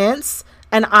evidence,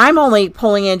 and I'm only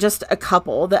pulling in just a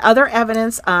couple. The other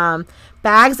evidence,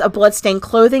 bags of blood-stained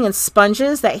clothing and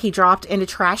sponges that he dropped into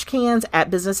trash cans at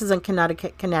businesses in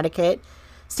Connecticut.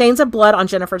 Stains of blood on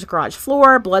Jennifer's garage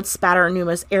floor, blood spatter in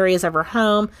numerous areas of her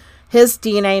home, his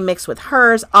DNA mixed with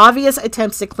hers, obvious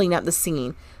attempts to clean up the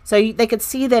scene. So they could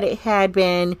see that it had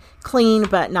been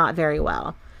cleaned, but not very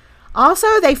well.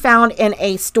 Also, they found in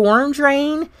a storm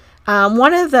drain,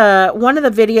 one of the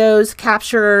videos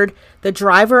captured the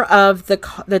driver of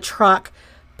the truck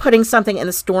putting something in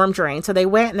the storm drain. So they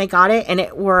went and they got it, and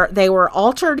they were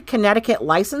altered Connecticut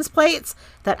license plates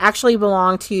that actually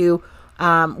belonged to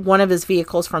one of his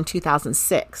vehicles from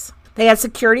 2006. They had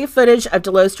security footage of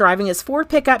Dulos driving his Ford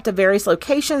pickup to various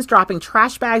locations, dropping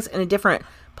trash bags in different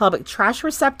public trash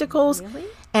receptacles,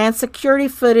 and security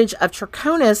footage of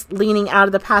Troconis leaning out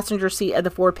of the passenger seat of the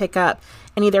Ford pickup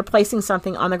and either placing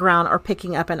something on the ground or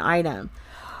picking up an item.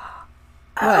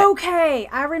 Okay,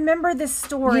 I remember this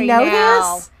story. You know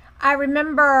now. this? I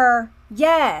remember.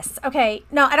 Yes. Okay.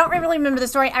 No, I don't really remember the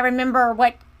story. I remember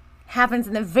what happens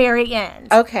in the very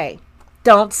end. Okay.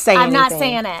 Don't say anything. I'm not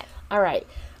saying it. All right.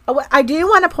 What I do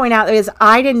want to point out is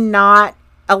I did not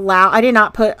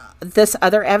put this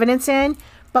other evidence in,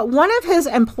 but one of his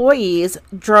employees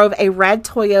drove a red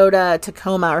Toyota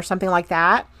Tacoma or something like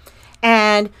that.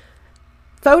 And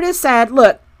Fotis said,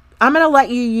 look, I'm going to let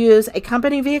you use a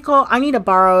company vehicle. I need to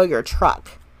borrow your truck.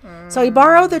 So he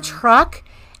borrowed the truck,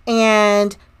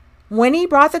 and when he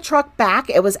brought the truck back,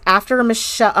 it was after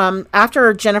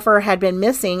after Jennifer had been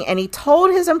missing, and he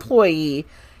told his employee,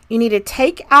 you need to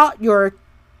take out your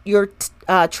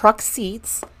truck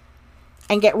seats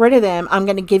and get rid of them. I'm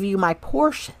going to give you my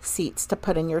Porsche seats to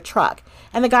put in your truck.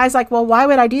 And the guy's like, well, why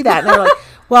would I do that? And they're like,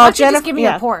 well, Jennifer, just give me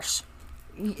a Porsche.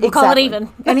 We'll call it even.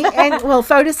 and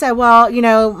Fotis said, well,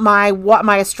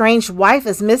 my estranged wife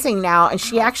is missing now, and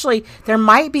she actually, there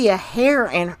might be a hair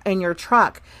in your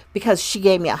truck because she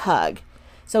gave me a hug.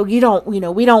 So we don't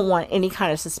want any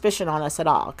kind of suspicion on us at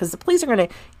all, because the police are going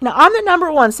to, I'm the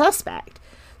number one suspect.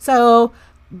 So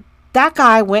that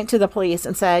guy went to the police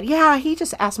and said, yeah, he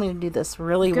just asked me to do this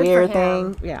really weird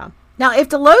thing. Yeah. Now, if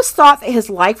Dulos thought that his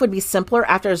life would be simpler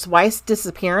after his wife's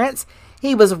disappearance,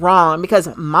 he was wrong,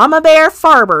 because Mama Bear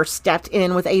Farber stepped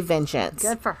in with a vengeance.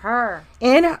 Good for her.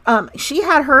 And she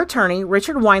had her attorney,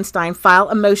 Richard Weinstein, file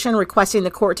a motion requesting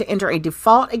the court to enter a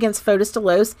default against Fotis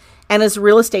Dulos and his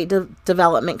real estate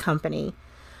development company.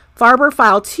 Farber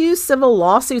filed 2 civil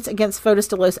lawsuits against Fotis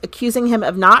Dulos, accusing him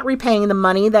of not repaying the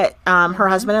money that her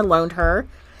husband had loaned her.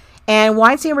 And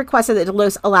Weinstein requested that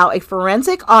Dulos allow a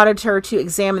forensic auditor to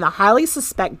examine the highly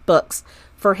suspect books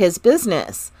for his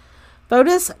business.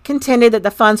 Fotis contended that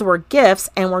the funds were gifts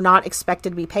and were not expected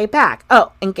to be paid back.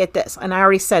 Oh, and get this, and I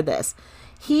already said this.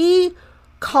 He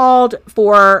called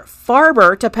for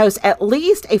Farber to post at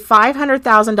least a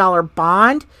 $500,000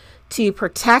 bond to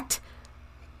protect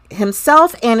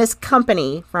himself and his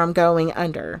company from going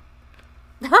under.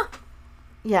 Huh?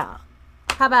 Yeah.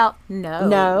 How about no?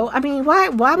 No. I mean, why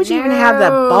would you even have the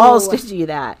balls to do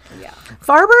that? Yeah.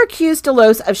 Farber accused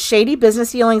Dulos of shady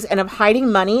business dealings and of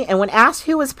hiding money, and when asked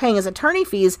who was paying his attorney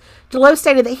fees, Dulos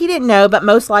stated that he didn't know, but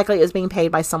most likely it was being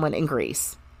paid by someone in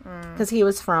Greece, because he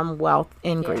was from wealth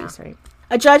in Greece, right?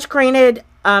 A judge granted,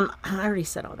 I already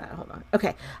said all that, hold on.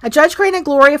 Okay. A judge granted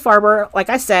Gloria Farber, like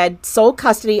I said, sole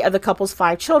custody of the couple's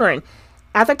 5 children.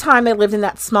 At the time, they lived in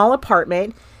that small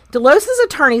apartment. Dulos'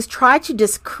 attorneys tried to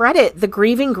discredit the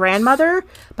grieving grandmother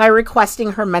by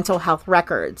requesting her mental health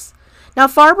records. Now,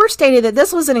 Farber stated that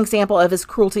this was an example of his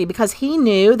cruelty because he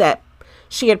knew that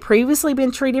she had previously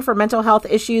been treated for mental health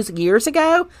issues years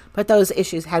ago, but those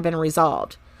issues had been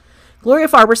resolved. Gloria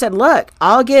Farber said, look,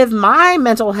 I'll give my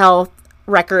mental health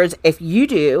records if you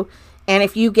do, and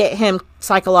if you get him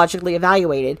psychologically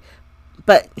evaluated.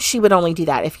 But she would only do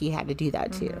that if he had to do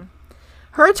that too.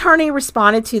 Her attorney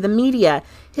responded to the media.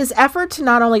 His effort to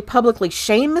not only publicly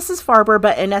shame Mrs. Farber,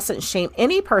 but in essence shame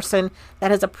any person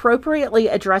that has appropriately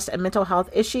addressed a mental health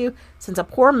issue, sends a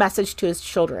poor message to his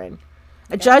children.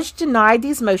 A judge denied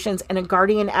these motions, and a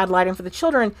guardian ad litem for the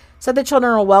children said the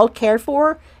children were well cared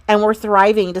for and were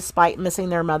thriving despite missing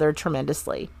their mother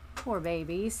tremendously. Poor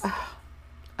babies.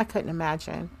 I couldn't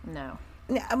imagine. No.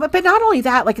 But not only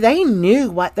that, like, they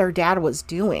knew what their dad was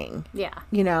doing. Yeah.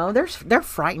 They're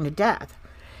frightened to death.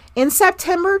 In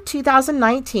September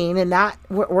 2019, and that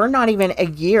we're not even a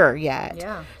year yet,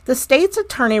 the state's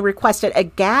attorney requested a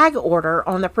gag order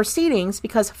on the proceedings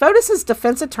because Fotis'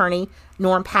 defense attorney,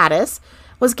 Norm Pattis,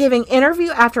 was giving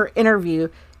interview after interview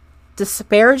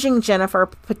disparaging Jennifer,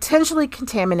 potentially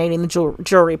contaminating the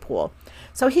jury pool.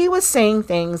 So he was saying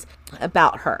things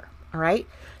about her, all right?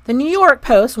 The New York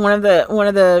Post, one of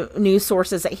the news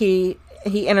sources that he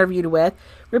interviewed with,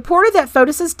 reported that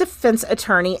Fotis' defense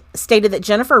attorney stated that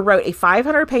Jennifer wrote a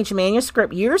 500-page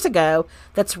manuscript years ago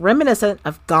that's reminiscent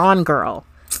of Gone Girl,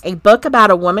 a book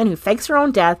about a woman who fakes her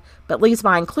own death but leaves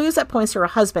behind clues that points to her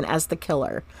husband as the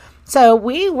killer. So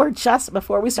we were just,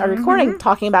 before we started recording,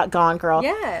 talking about Gone Girl.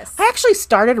 Yes. I actually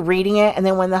started reading it, and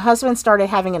then when the husband started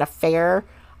having an affair,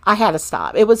 I had to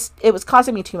stop. It was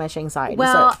causing me too much anxiety.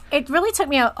 Well, it really took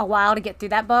me a while to get through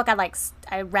that book.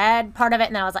 I read part of it,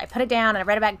 and then I was like, put it down, and I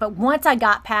read it back. But once I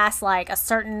got past like a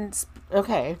certain,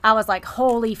 I was like,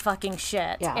 holy fucking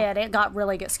shit! Yeah. And it got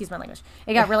really good. Excuse my language.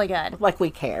 It got really good. Like we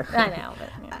care. I know.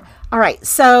 But, All right.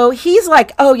 So he's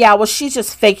like, oh yeah, well she's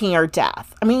just faking her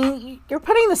death. I mean, you're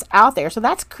putting this out there, so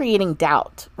that's creating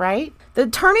doubt, right? The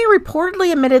attorney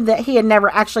reportedly admitted that he had never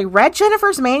actually read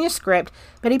Jennifer's manuscript,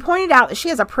 but he pointed out that she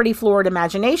has a pretty florid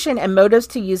imagination and motives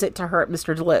to use it to hurt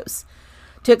Mr. Dulos.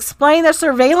 To explain the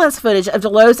surveillance footage of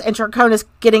Dulos and Troconis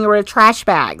getting rid of trash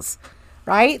bags,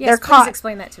 right? Yes, please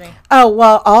explain that to me. Oh,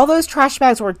 well, all those trash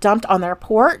bags were dumped on their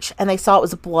porch, and they saw it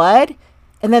was blood,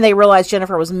 and then they realized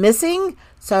Jennifer was missing,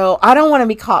 So I don't want to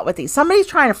be caught with these. Somebody's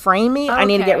trying to frame me. I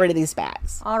need to Okay. get rid of these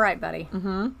bags. All right, buddy.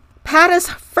 Pattis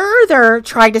further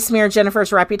tried to smear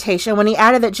Jennifer's reputation when he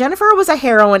added that Jennifer was a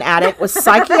heroin addict with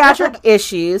psychiatric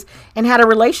issues and had a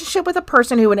relationship with a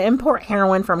person who would import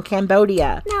heroin from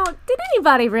Cambodia. Now, did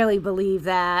anybody really believe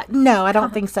that? No, I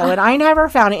don't think so. And I never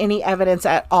found any evidence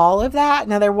at all of that.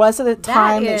 Now, there was a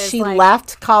time that is she like-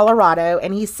 left Colorado,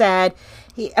 and he said,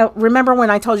 remember when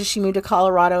I told you she moved to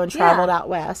Colorado and traveled out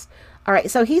west? All right,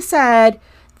 so he said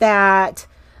that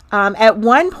at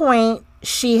one point,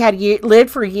 she had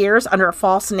lived for years under a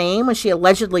false name when she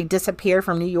allegedly disappeared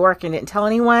from New York and didn't tell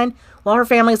anyone. Well, her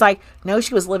family's like, no,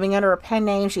 she was living under a pen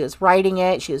name. She was writing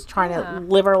it. She was trying to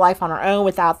live her life on her own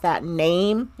without that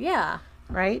name. Yeah.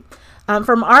 Right?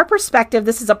 From our perspective,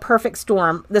 this is a perfect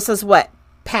storm. This is what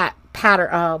Norm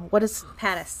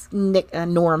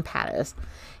Pattis.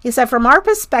 He said, from our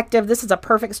perspective, this is a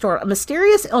perfect storm. A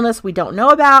mysterious illness we don't know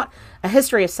about, a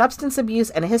history of substance abuse,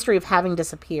 and a history of having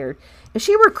disappeared. If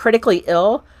she were critically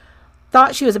ill,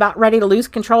 thought she was about ready to lose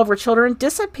control of her children,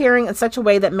 disappearing in such a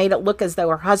way that made it look as though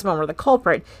her husband were the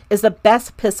culprit is the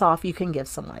best piss off you can give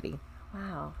somebody.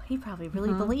 Wow. He probably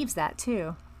really believes that,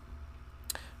 too.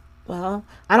 Well,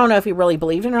 I don't know if he really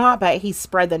believed it or not, but he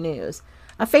spread the news.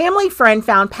 A family friend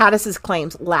found Pattis's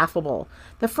claims laughable.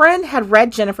 The friend had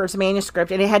read Jennifer's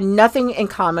manuscript and it had nothing in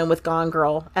common with Gone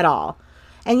Girl at all.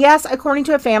 And yes, according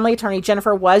to a family attorney,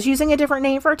 Jennifer was using a different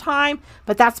name for a time,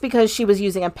 but that's because she was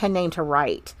using a pen name to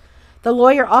write. The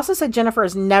lawyer also said Jennifer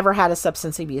has never had a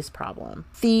substance abuse problem.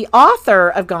 The author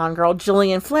of Gone Girl,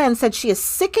 Gillian Flynn, said she is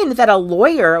sickened that a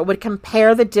lawyer would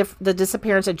compare the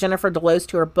disappearance of Jennifer Dulos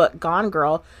to her book Gone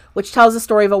Girl, which tells the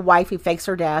story of a wife who fakes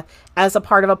her death as a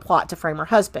part of a plot to frame her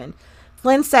husband.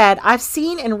 Flynn said, I've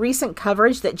seen in recent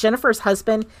coverage that Jennifer's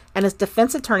husband and his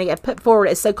defense attorney have put forward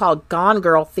a so-called Gone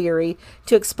Girl theory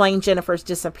to explain Jennifer's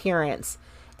disappearance.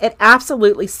 It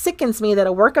absolutely sickens me that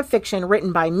a work of fiction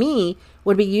written by me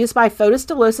would be used by Fotis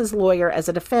Dulos' lawyer as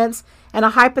a defense and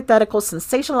a hypothetical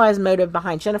sensationalized motive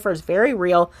behind Jennifer's very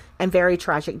real and very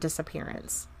tragic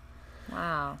disappearance.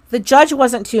 Wow. The judge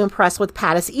wasn't too impressed with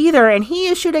Pattis either, and he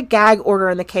issued a gag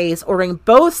order in the case, ordering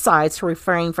both sides to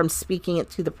refrain from speaking it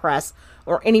to the press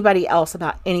or anybody else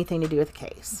about anything to do with the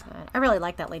case. I really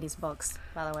like that lady's books,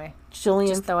 by the way. Jillian,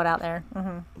 Just throw it out there.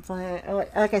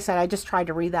 like I said, I just tried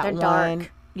to read that They're one.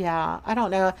 dark. Yeah, I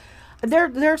don't know.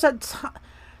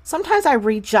 Sometimes I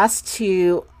read just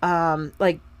to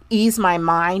like ease my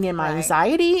mind and my Right.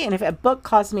 anxiety, and if a book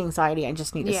causes me anxiety, I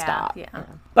just need to Yeah, stop. yeah.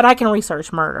 But I can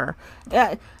research murder,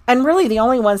 and really the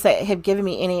only ones that have given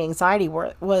me any anxiety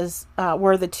were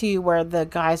the two where the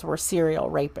guys were serial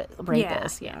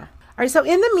rapists. Yeah. All right, so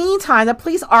in the meantime, the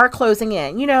police are closing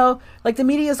in. You know, like the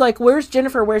media is like, "Where's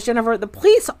Jennifer? Where's Jennifer?" The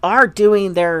police are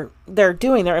doing their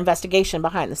investigation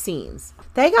behind the scenes.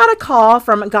 They got a call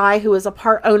from a guy who is a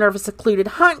part owner of a secluded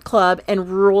hunt club in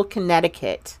rural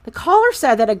Connecticut. The caller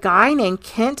said that a guy named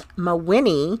Kent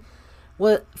Mawhinney,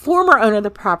 former owner of the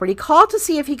property, called to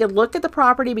see if he could look at the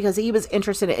property because he was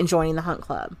interested in joining the hunt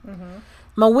club.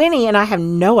 Mawhinney, and I have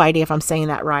no idea if I'm saying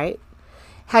that right,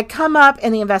 had come up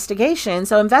in the investigation,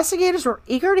 so investigators were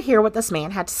eager to hear what this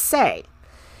man had to say.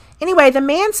 Anyway, the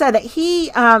man said that he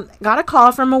got a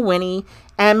call from Mawhinney,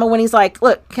 and Mawhinney's like,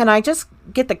 look, can I just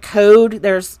get the code?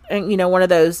 There's, one of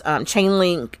those chain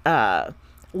link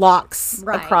locks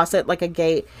Right. across it like a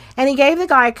gate. And he gave the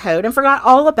guy a code and forgot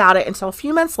all about it until a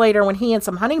few months later when he and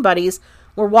some hunting buddies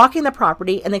were walking the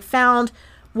property and they found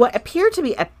what appeared to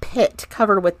be a pit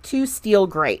covered with 2 steel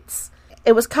grates.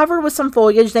 It was covered with some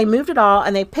foliage. They moved it all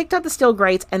and they picked up the steel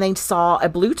grates and they saw a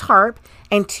blue tarp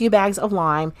and 2 bags of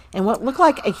lime and what looked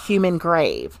like a human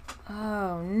grave.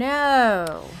 Oh,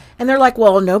 no. And they're like,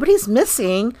 well, nobody's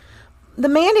missing. The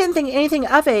man didn't think anything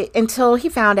of it until he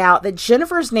found out that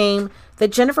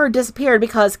Jennifer disappeared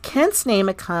because Kent's name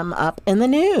had come up in the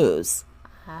news.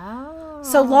 Oh.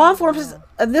 So law enforcement,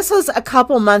 this was a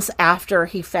couple months after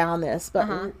he found this,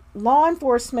 but law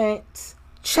enforcement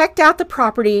checked out the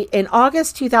property in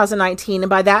August 2019, and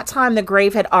by that time the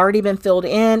grave had already been filled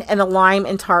in and the lime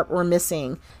and tarp were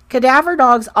missing. Cadaver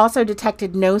dogs also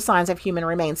detected no signs of human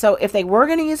remains, so if they were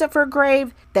going to use it for a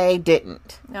grave, they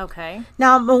didn't. Okay.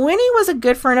 Now, Mawhinney was a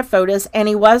good friend of Fotis, and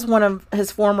he was one of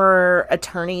his former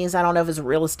attorneys. I don't know if it was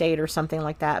real estate or something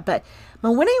like that, but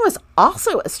Mawhinney was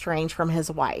also estranged from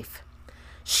his wife.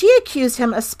 She accused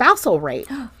him of spousal rape.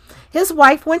 His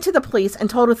wife went to the police and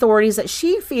told authorities that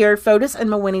she feared Fotis and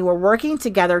Mawhinney were working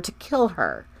together to kill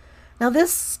her. Now,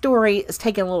 this story is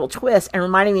taking a little twist and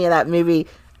reminding me of that movie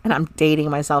and I'm dating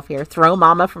myself here, Throw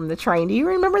Mama from the Train. Do you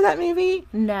remember that movie?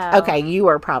 No. Okay, you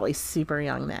were probably super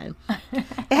young then.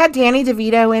 It had Danny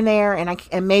DeVito in there,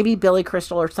 and maybe Billy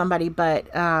Crystal or somebody, but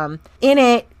in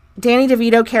it, Danny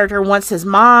DeVito character wants his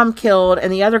mom killed,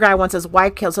 and the other guy wants his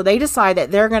wife killed. So they decide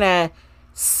that they're gonna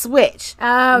switch.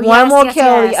 Oh, One will yes,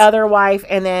 kill yes. the other wife,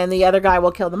 and then the other guy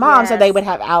will kill the mom, so Yes. they would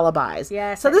have alibis.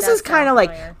 Yes, So it this does is kind sound of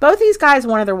like familiar. both these guys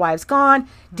wanted their wives gone.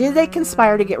 Did they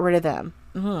conspire to get rid of them?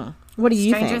 What do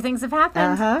you Stranger think? things have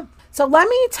happened. So let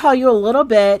me tell you a little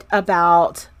bit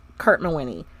about Kurt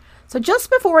Mawhinney. So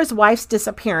just before his wife's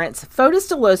disappearance,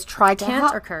 Fotis Dulos tried to Kent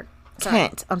help. or Kurt? Sorry.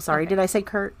 Kent. I'm sorry. Did I say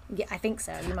Kurt? Yeah, I think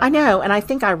so. You might I know, and I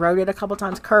think I wrote it a couple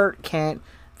times. Kurt, Kent,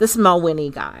 this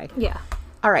Mawhinney guy. Yeah.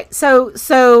 All right, so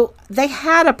they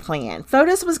had a plan.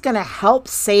 Fotis was going to help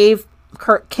save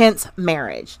Kent's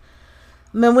marriage.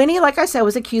 Mawhinney, like I said,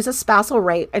 was accused of spousal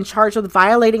rape and charged with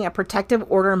violating a protective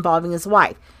order involving his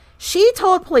wife. She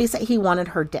told police that he wanted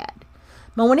her dead.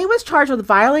 Mawhinney was charged with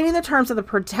violating the terms of the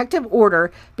protective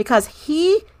order because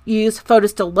he used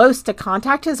Fotis Dulos to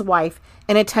contact his wife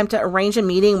and attempt to arrange a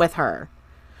meeting with her.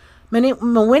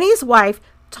 Mawhinney's wife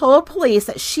told police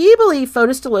that she believed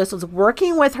Fotis Dulos was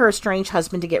working with her estranged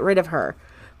husband to get rid of her.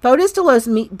 Fotis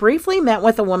Dulos briefly met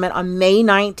with the woman on May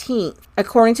 19th,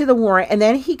 according to the warrant, and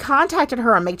then he contacted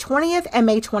her on May 20th and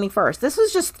May 21st. This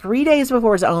was just 3 days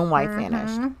before his own wife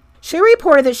vanished. She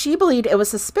reported that she believed it was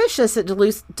suspicious that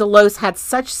Dulos had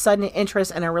such sudden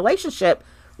interest in a relationship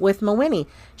with Mawhinney.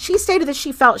 She stated that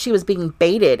she felt she was being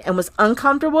baited and was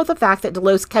uncomfortable with the fact that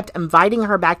Dulos kept inviting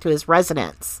her back to his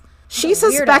residence. She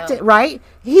suspected, right?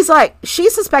 He's like, she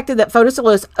suspected that Fotis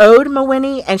Dulos owed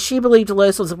Mawhinney, and she believed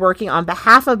Dulos was working on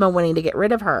behalf of Mawhinney to get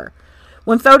rid of her.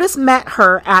 When Fotis met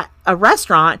her at a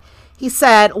restaurant, he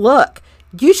said, "Look,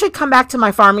 you should come back to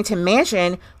my Farmington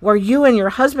mansion where you and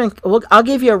your husband, I'll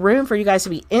give you a room for you guys to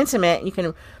be intimate. And you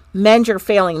can mend your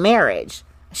failing marriage."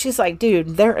 She's like,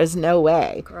 dude, there is no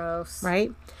way. Gross.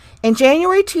 Right? In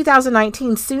January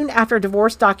 2019, soon after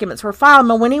divorce documents were filed,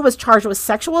 Mawhinney was charged with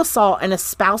sexual assault in a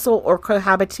spousal or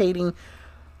cohabitating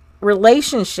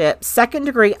relationship,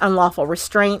 second-degree unlawful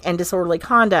restraint, and disorderly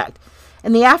conduct.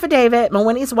 In the affidavit,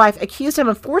 Mawhinney's wife accused him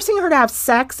of forcing her to have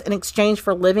sex in exchange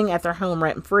for living at their home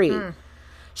rent-free.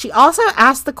 She also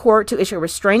asked the court to issue a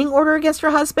restraining order against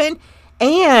her husband,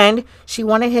 and she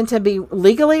wanted him to be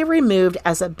legally removed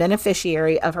as a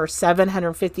beneficiary of her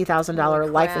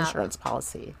 $750,000 life crap. insurance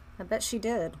policy. I bet she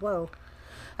did. Whoa.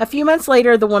 A few months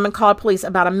later, the woman called police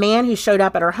about a man who showed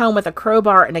up at her home with a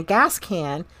crowbar and a gas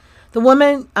can. The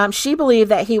woman, she believed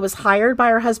that he was hired by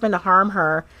her husband to harm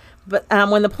her. But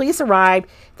when the police arrived,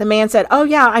 the man said, "Oh,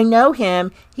 yeah, I know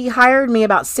him. He hired me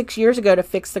about 6 years ago to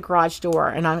fix the garage door,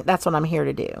 and that's what I'm here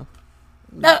to do."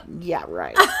 Yeah,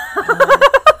 right.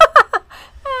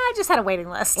 I just had a waiting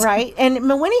list. Right. And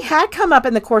Mawhinney had come up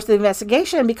in the course of the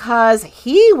investigation because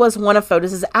he was one of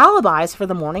Fotis' alibis for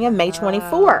the morning of May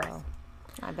 24th.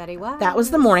 I bet he was. That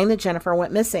was the morning that Jennifer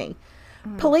went missing.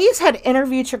 Police had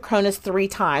interviewed Chaconas 3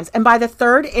 times, and by the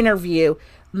third interview,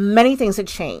 many things had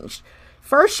changed.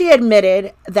 First, she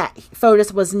admitted that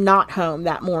Fotis was not home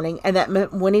that morning and that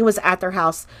Mawhinney was at their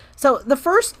house. So the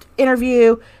first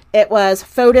interview, it was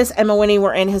Fotis and Mawhinney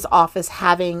were in his office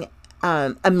having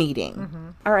a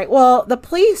meeting. All right. Well, the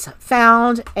police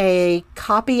found a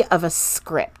copy of a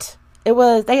script. They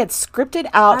had scripted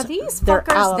out Are these their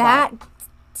fuckers alibi. that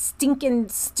stinking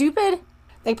stupid?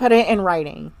 They put it in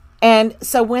writing. And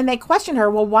so when they questioned her,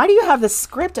 well, why do you have the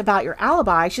script about your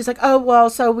alibi? She's like, oh, well,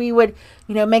 so we would,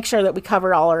 make sure that we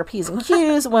covered all our P's and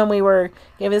Q's when we were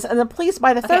giving this. And the police,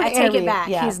 by the third I take interview, it back.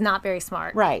 yeah, He's not very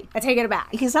smart. Right. I take it back.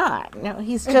 he's not. No,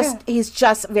 he's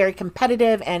just very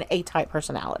competitive and A-type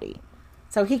personality.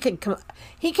 So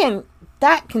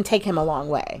that can take him a long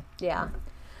way. Yeah.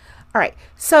 All right.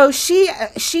 So she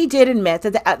did admit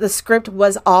that the script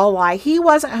was all a lie. He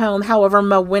wasn't home. However,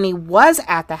 Mawhinney was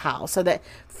at the house.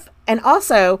 And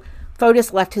also,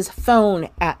 Fotis left his phone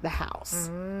at the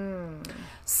house.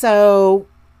 So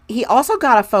he also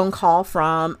got a phone call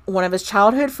from one of his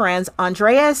childhood friends,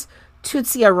 Andreas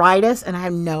Toutsiaridis, and I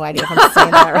have no idea if I'm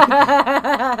saying that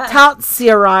right.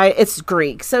 Toutsiaridis, it's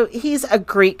Greek. So he's a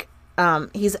Greek.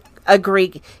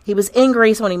 He was in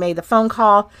Greece when he made the phone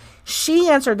call. She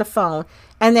answered the phone.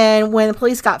 And then when the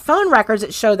police got phone records,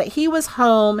 it showed that he was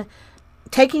home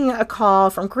taking a call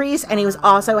from Greece, and he was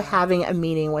also having a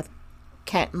meeting with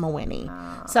Kent Mawhinney.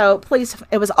 So police,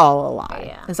 it was all a lie.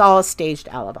 Yeah. It's all a staged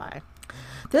alibi.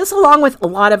 This, along with a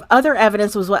lot of other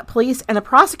evidence, was what police and the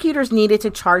prosecutors needed to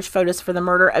charge Fotis for the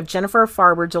murder of Jennifer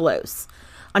Farber Dulos.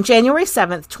 On January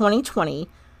 7th, 2020,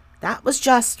 that was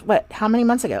just, how many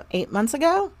months ago? 8 months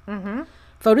ago?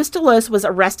 Fotis Dulos was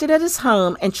arrested at his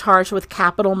home and charged with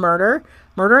capital murder,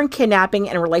 murder and kidnapping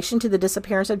in relation to the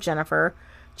disappearance of Jennifer.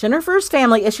 Jennifer's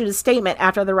family issued a statement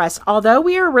after the arrest. Although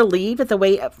we are relieved that the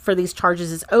wait for these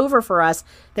charges is over for us,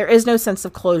 there is no sense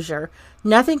of closure.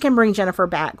 Nothing can bring Jennifer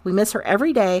back. We miss her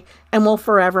every day and will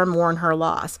forever mourn her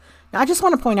loss. Now, I just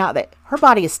want to point out that her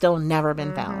body has still never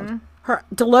been found.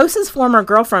 Dulos's former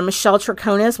girlfriend, Michelle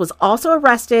Troconis, was also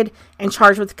arrested and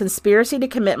charged with conspiracy to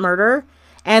commit murder.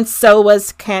 And so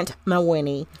was Kent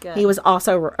Mawhinney. He was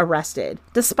also arrested.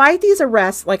 Despite these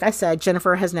arrests, like I said,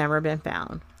 Jennifer has never been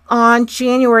found. On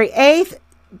January 8th,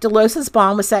 Dulos's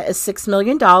bond was set as $6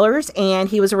 million, and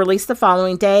he was released the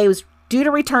following day. He was due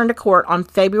to return to court on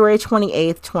February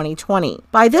 28th, 2020.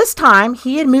 By this time,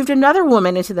 he had moved another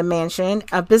woman into the mansion,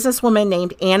 a businesswoman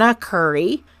named Anna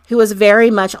Curry, who was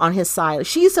very much on his side.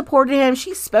 She supported him.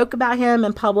 She spoke about him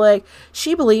in public.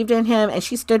 She believed in him, and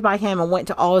she stood by him and went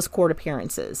to all his court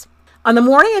appearances. On the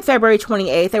morning of February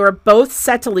 28th, they were both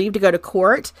set to leave to go to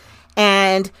court.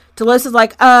 And Dulos is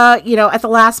like, at the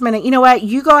last minute, you know what?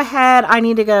 You go ahead. I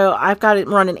need to go. I've got to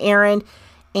run an errand.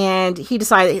 And he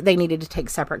decided they needed to take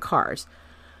separate cars.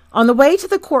 On the way to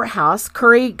the courthouse,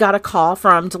 Curry got a call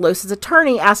from Dulos's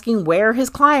attorney asking where his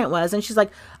client was. And she's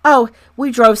like, oh,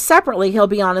 we drove separately. He'll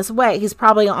be on his way. He's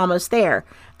probably almost there.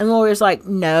 And the lawyer's like,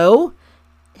 no,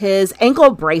 his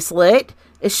ankle bracelet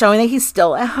is showing that he's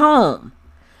still at home.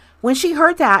 When she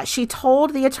heard that, she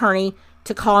told the attorney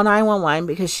to call 911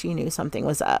 because she knew something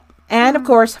was up. And, of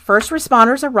course, first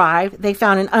responders arrived. They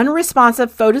found an unresponsive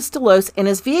Fotis Dulos in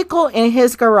his vehicle in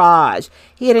his garage.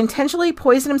 He had intentionally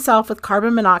poisoned himself with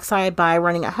carbon monoxide by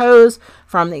running a hose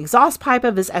from the exhaust pipe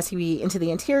of his SUV into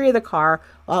the interior of the car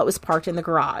while it was parked in the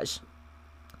garage.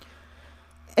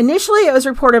 Initially, it was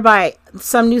reported by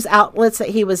some news outlets that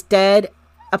he was dead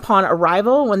upon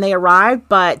arrival when they arrived,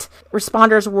 but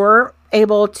responders were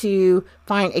able to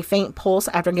find a faint pulse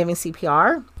after giving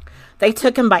CPR. They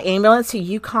took him by ambulance to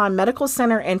UConn Medical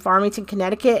Center in Farmington,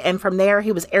 Connecticut, and from there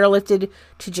he was airlifted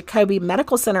to Jacobi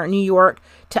Medical Center in New York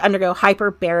to undergo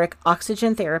hyperbaric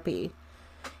oxygen therapy.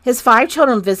 His 5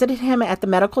 children visited him at the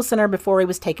medical center before he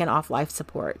was taken off life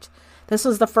support. This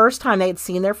was the first time they had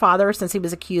seen their father since he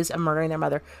was accused of murdering their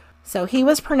mother. So he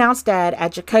was pronounced dead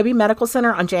at Jacobi Medical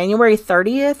Center on January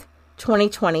 30th,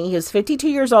 2020. He was 52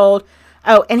 years old.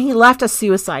 Oh, and he left a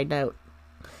suicide note.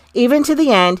 Even to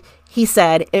the end, he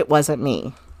said, it wasn't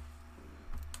me.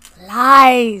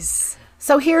 Lies.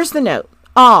 So here's the note.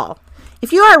 All.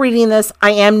 If you are reading this,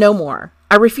 I am no more.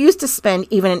 I refuse to spend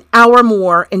even an hour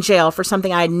more in jail for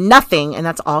something I had nothing, and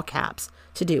that's all caps,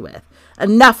 to do with.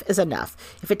 Enough is enough.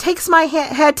 If it takes my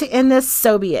head to end this,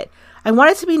 so be it. I want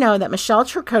it to be known that Michelle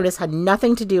Troconis had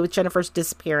nothing to do with Jennifer's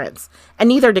disappearance, and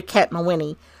neither did Kent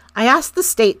Mawhinney. I asked the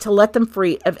state to let them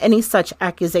free of any such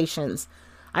accusations.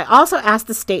 I also asked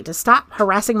the state to stop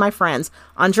harassing my friends,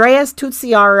 Andreas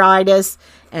Tutsiaridis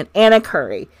and Anna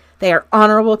Curry. They are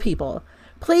honorable people.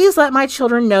 Please let my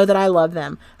children know that I love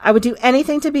them. I would do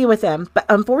anything to be with them, but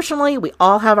unfortunately, we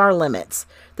all have our limits.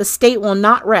 The state will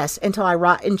not rest until I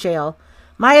rot in jail.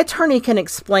 My attorney can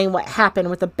explain what happened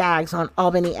with the bags on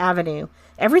Albany Avenue.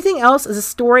 Everything else is a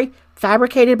story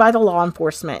fabricated by the law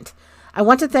enforcement. I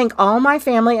want to thank all my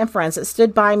family and friends that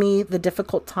stood by me the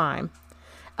difficult time.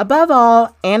 Above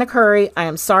all, Anna Curry, I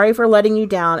am sorry for letting you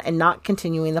down and not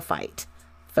continuing the fight.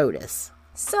 Fotis.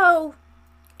 So,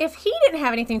 if he didn't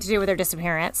have anything to do with her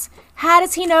disappearance, how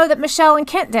does he know that Michelle and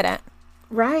Kent didn't?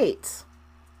 Right.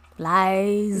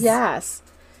 Lies. Yes.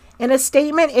 In a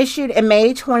statement issued in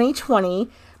May 2020,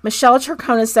 Michelle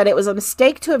Troconis said it was a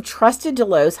mistake to have trusted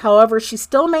Dulos. However, she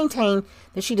still maintained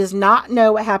that she does not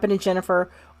know what happened to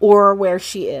Jennifer or where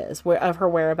she is, of her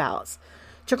whereabouts.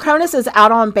 Troconis is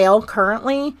out on bail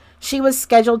currently. She was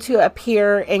scheduled to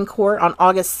appear in court on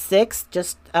August 6th,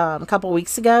 just a couple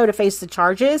weeks ago, to face the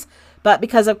charges. But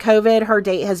because of COVID, her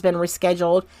date has been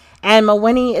rescheduled. And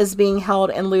Mawhinney is being held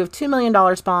in lieu of $2 million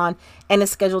bond and is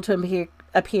scheduled to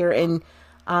appear in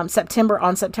September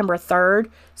 3rd.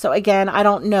 So again, I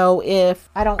don't know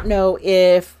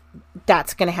if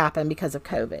that's going to happen because of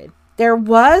COVID. There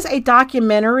was a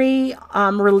documentary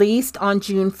released on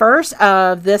June 1st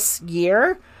of this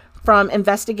year from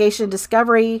Investigation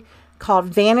Discovery called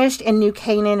Vanished in New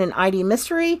Canaan, an ID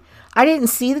Mystery. I didn't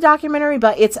see the documentary,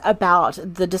 but it's about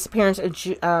the disappearance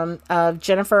of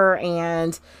Jennifer,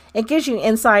 and it gives you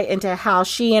insight into how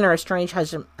she and her estranged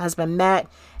husband met,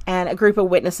 and a group of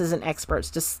witnesses and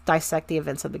experts to dissect the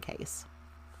events of the case.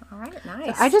 All right,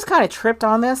 nice. So I just kind of tripped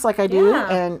on this like I do,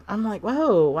 and I'm like,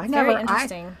 whoa, Very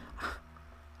interesting.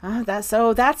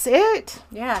 That's it.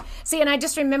 Yeah. See, and I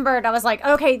just remembered, I was like,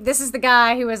 okay, this is the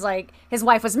guy who was like, his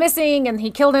wife was missing and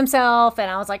he killed himself. And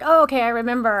I was like, oh, okay, I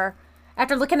remember.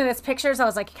 After looking at his pictures, I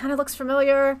was like, he kind of looks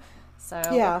familiar. So,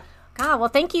 Yeah. God, well,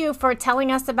 thank you for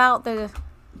telling us about the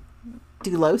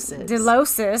Dulos.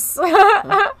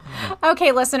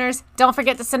 Okay, listeners, don't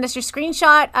forget to send us your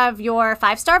screenshot of your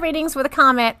 5-star ratings with a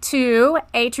comment to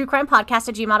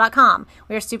atruecrimepodcast@gmail.com.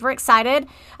 We are super excited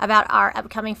about our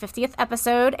upcoming 50th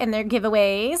episode and their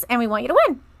giveaways, and we want you to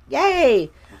win. Yay!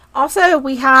 Also,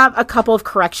 we have a couple of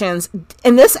corrections.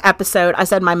 In this episode, I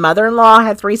said my mother-in-law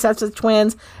had 3 sets of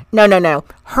twins. No.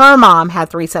 Her mom had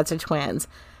 3 sets of twins.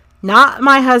 Not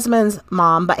my husband's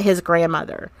mom, but his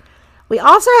grandmother. We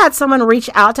also had someone reach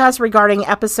out to us regarding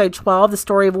episode 12, the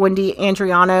story of Wendy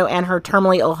Andriano and her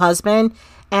terminally ill husband.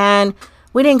 And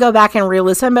we didn't go back and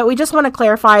re-listen, but we just want to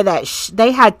clarify that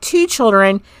they had 2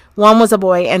 children. One was a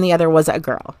boy and the other was a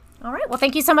girl. All right. Well,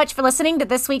 thank you so much for listening to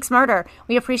This Week's Murder.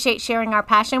 We appreciate sharing our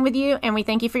passion with you, and we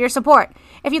thank you for your support.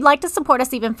 If you'd like to support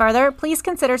us even further, please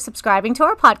consider subscribing to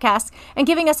our podcast and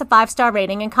giving us a 5-star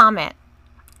rating and comment.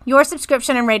 Your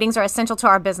subscription and ratings are essential to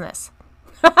our business.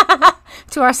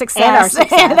 To our success.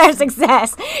 And our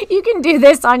success. You can do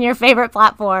this on your favorite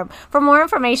platform. For more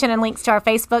information and links to our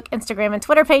Facebook, Instagram, and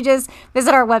Twitter pages,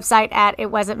 visit our website at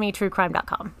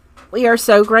itwasn'tmetruecrime.com. We are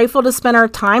so grateful to spend our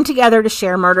time together to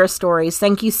share murderous stories.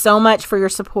 Thank you so much for your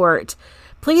support.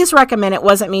 Please recommend It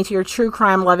Wasn't Me to your true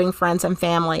crime loving friends and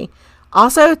family.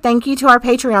 Also, thank you to our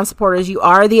Patreon supporters. You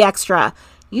are the extra.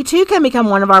 You too can become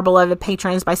one of our beloved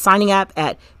patrons by signing up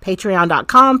at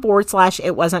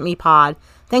patreon.com/itwasn'tmepod.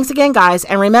 Thanks again, guys.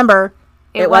 And remember,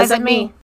 it wasn't me.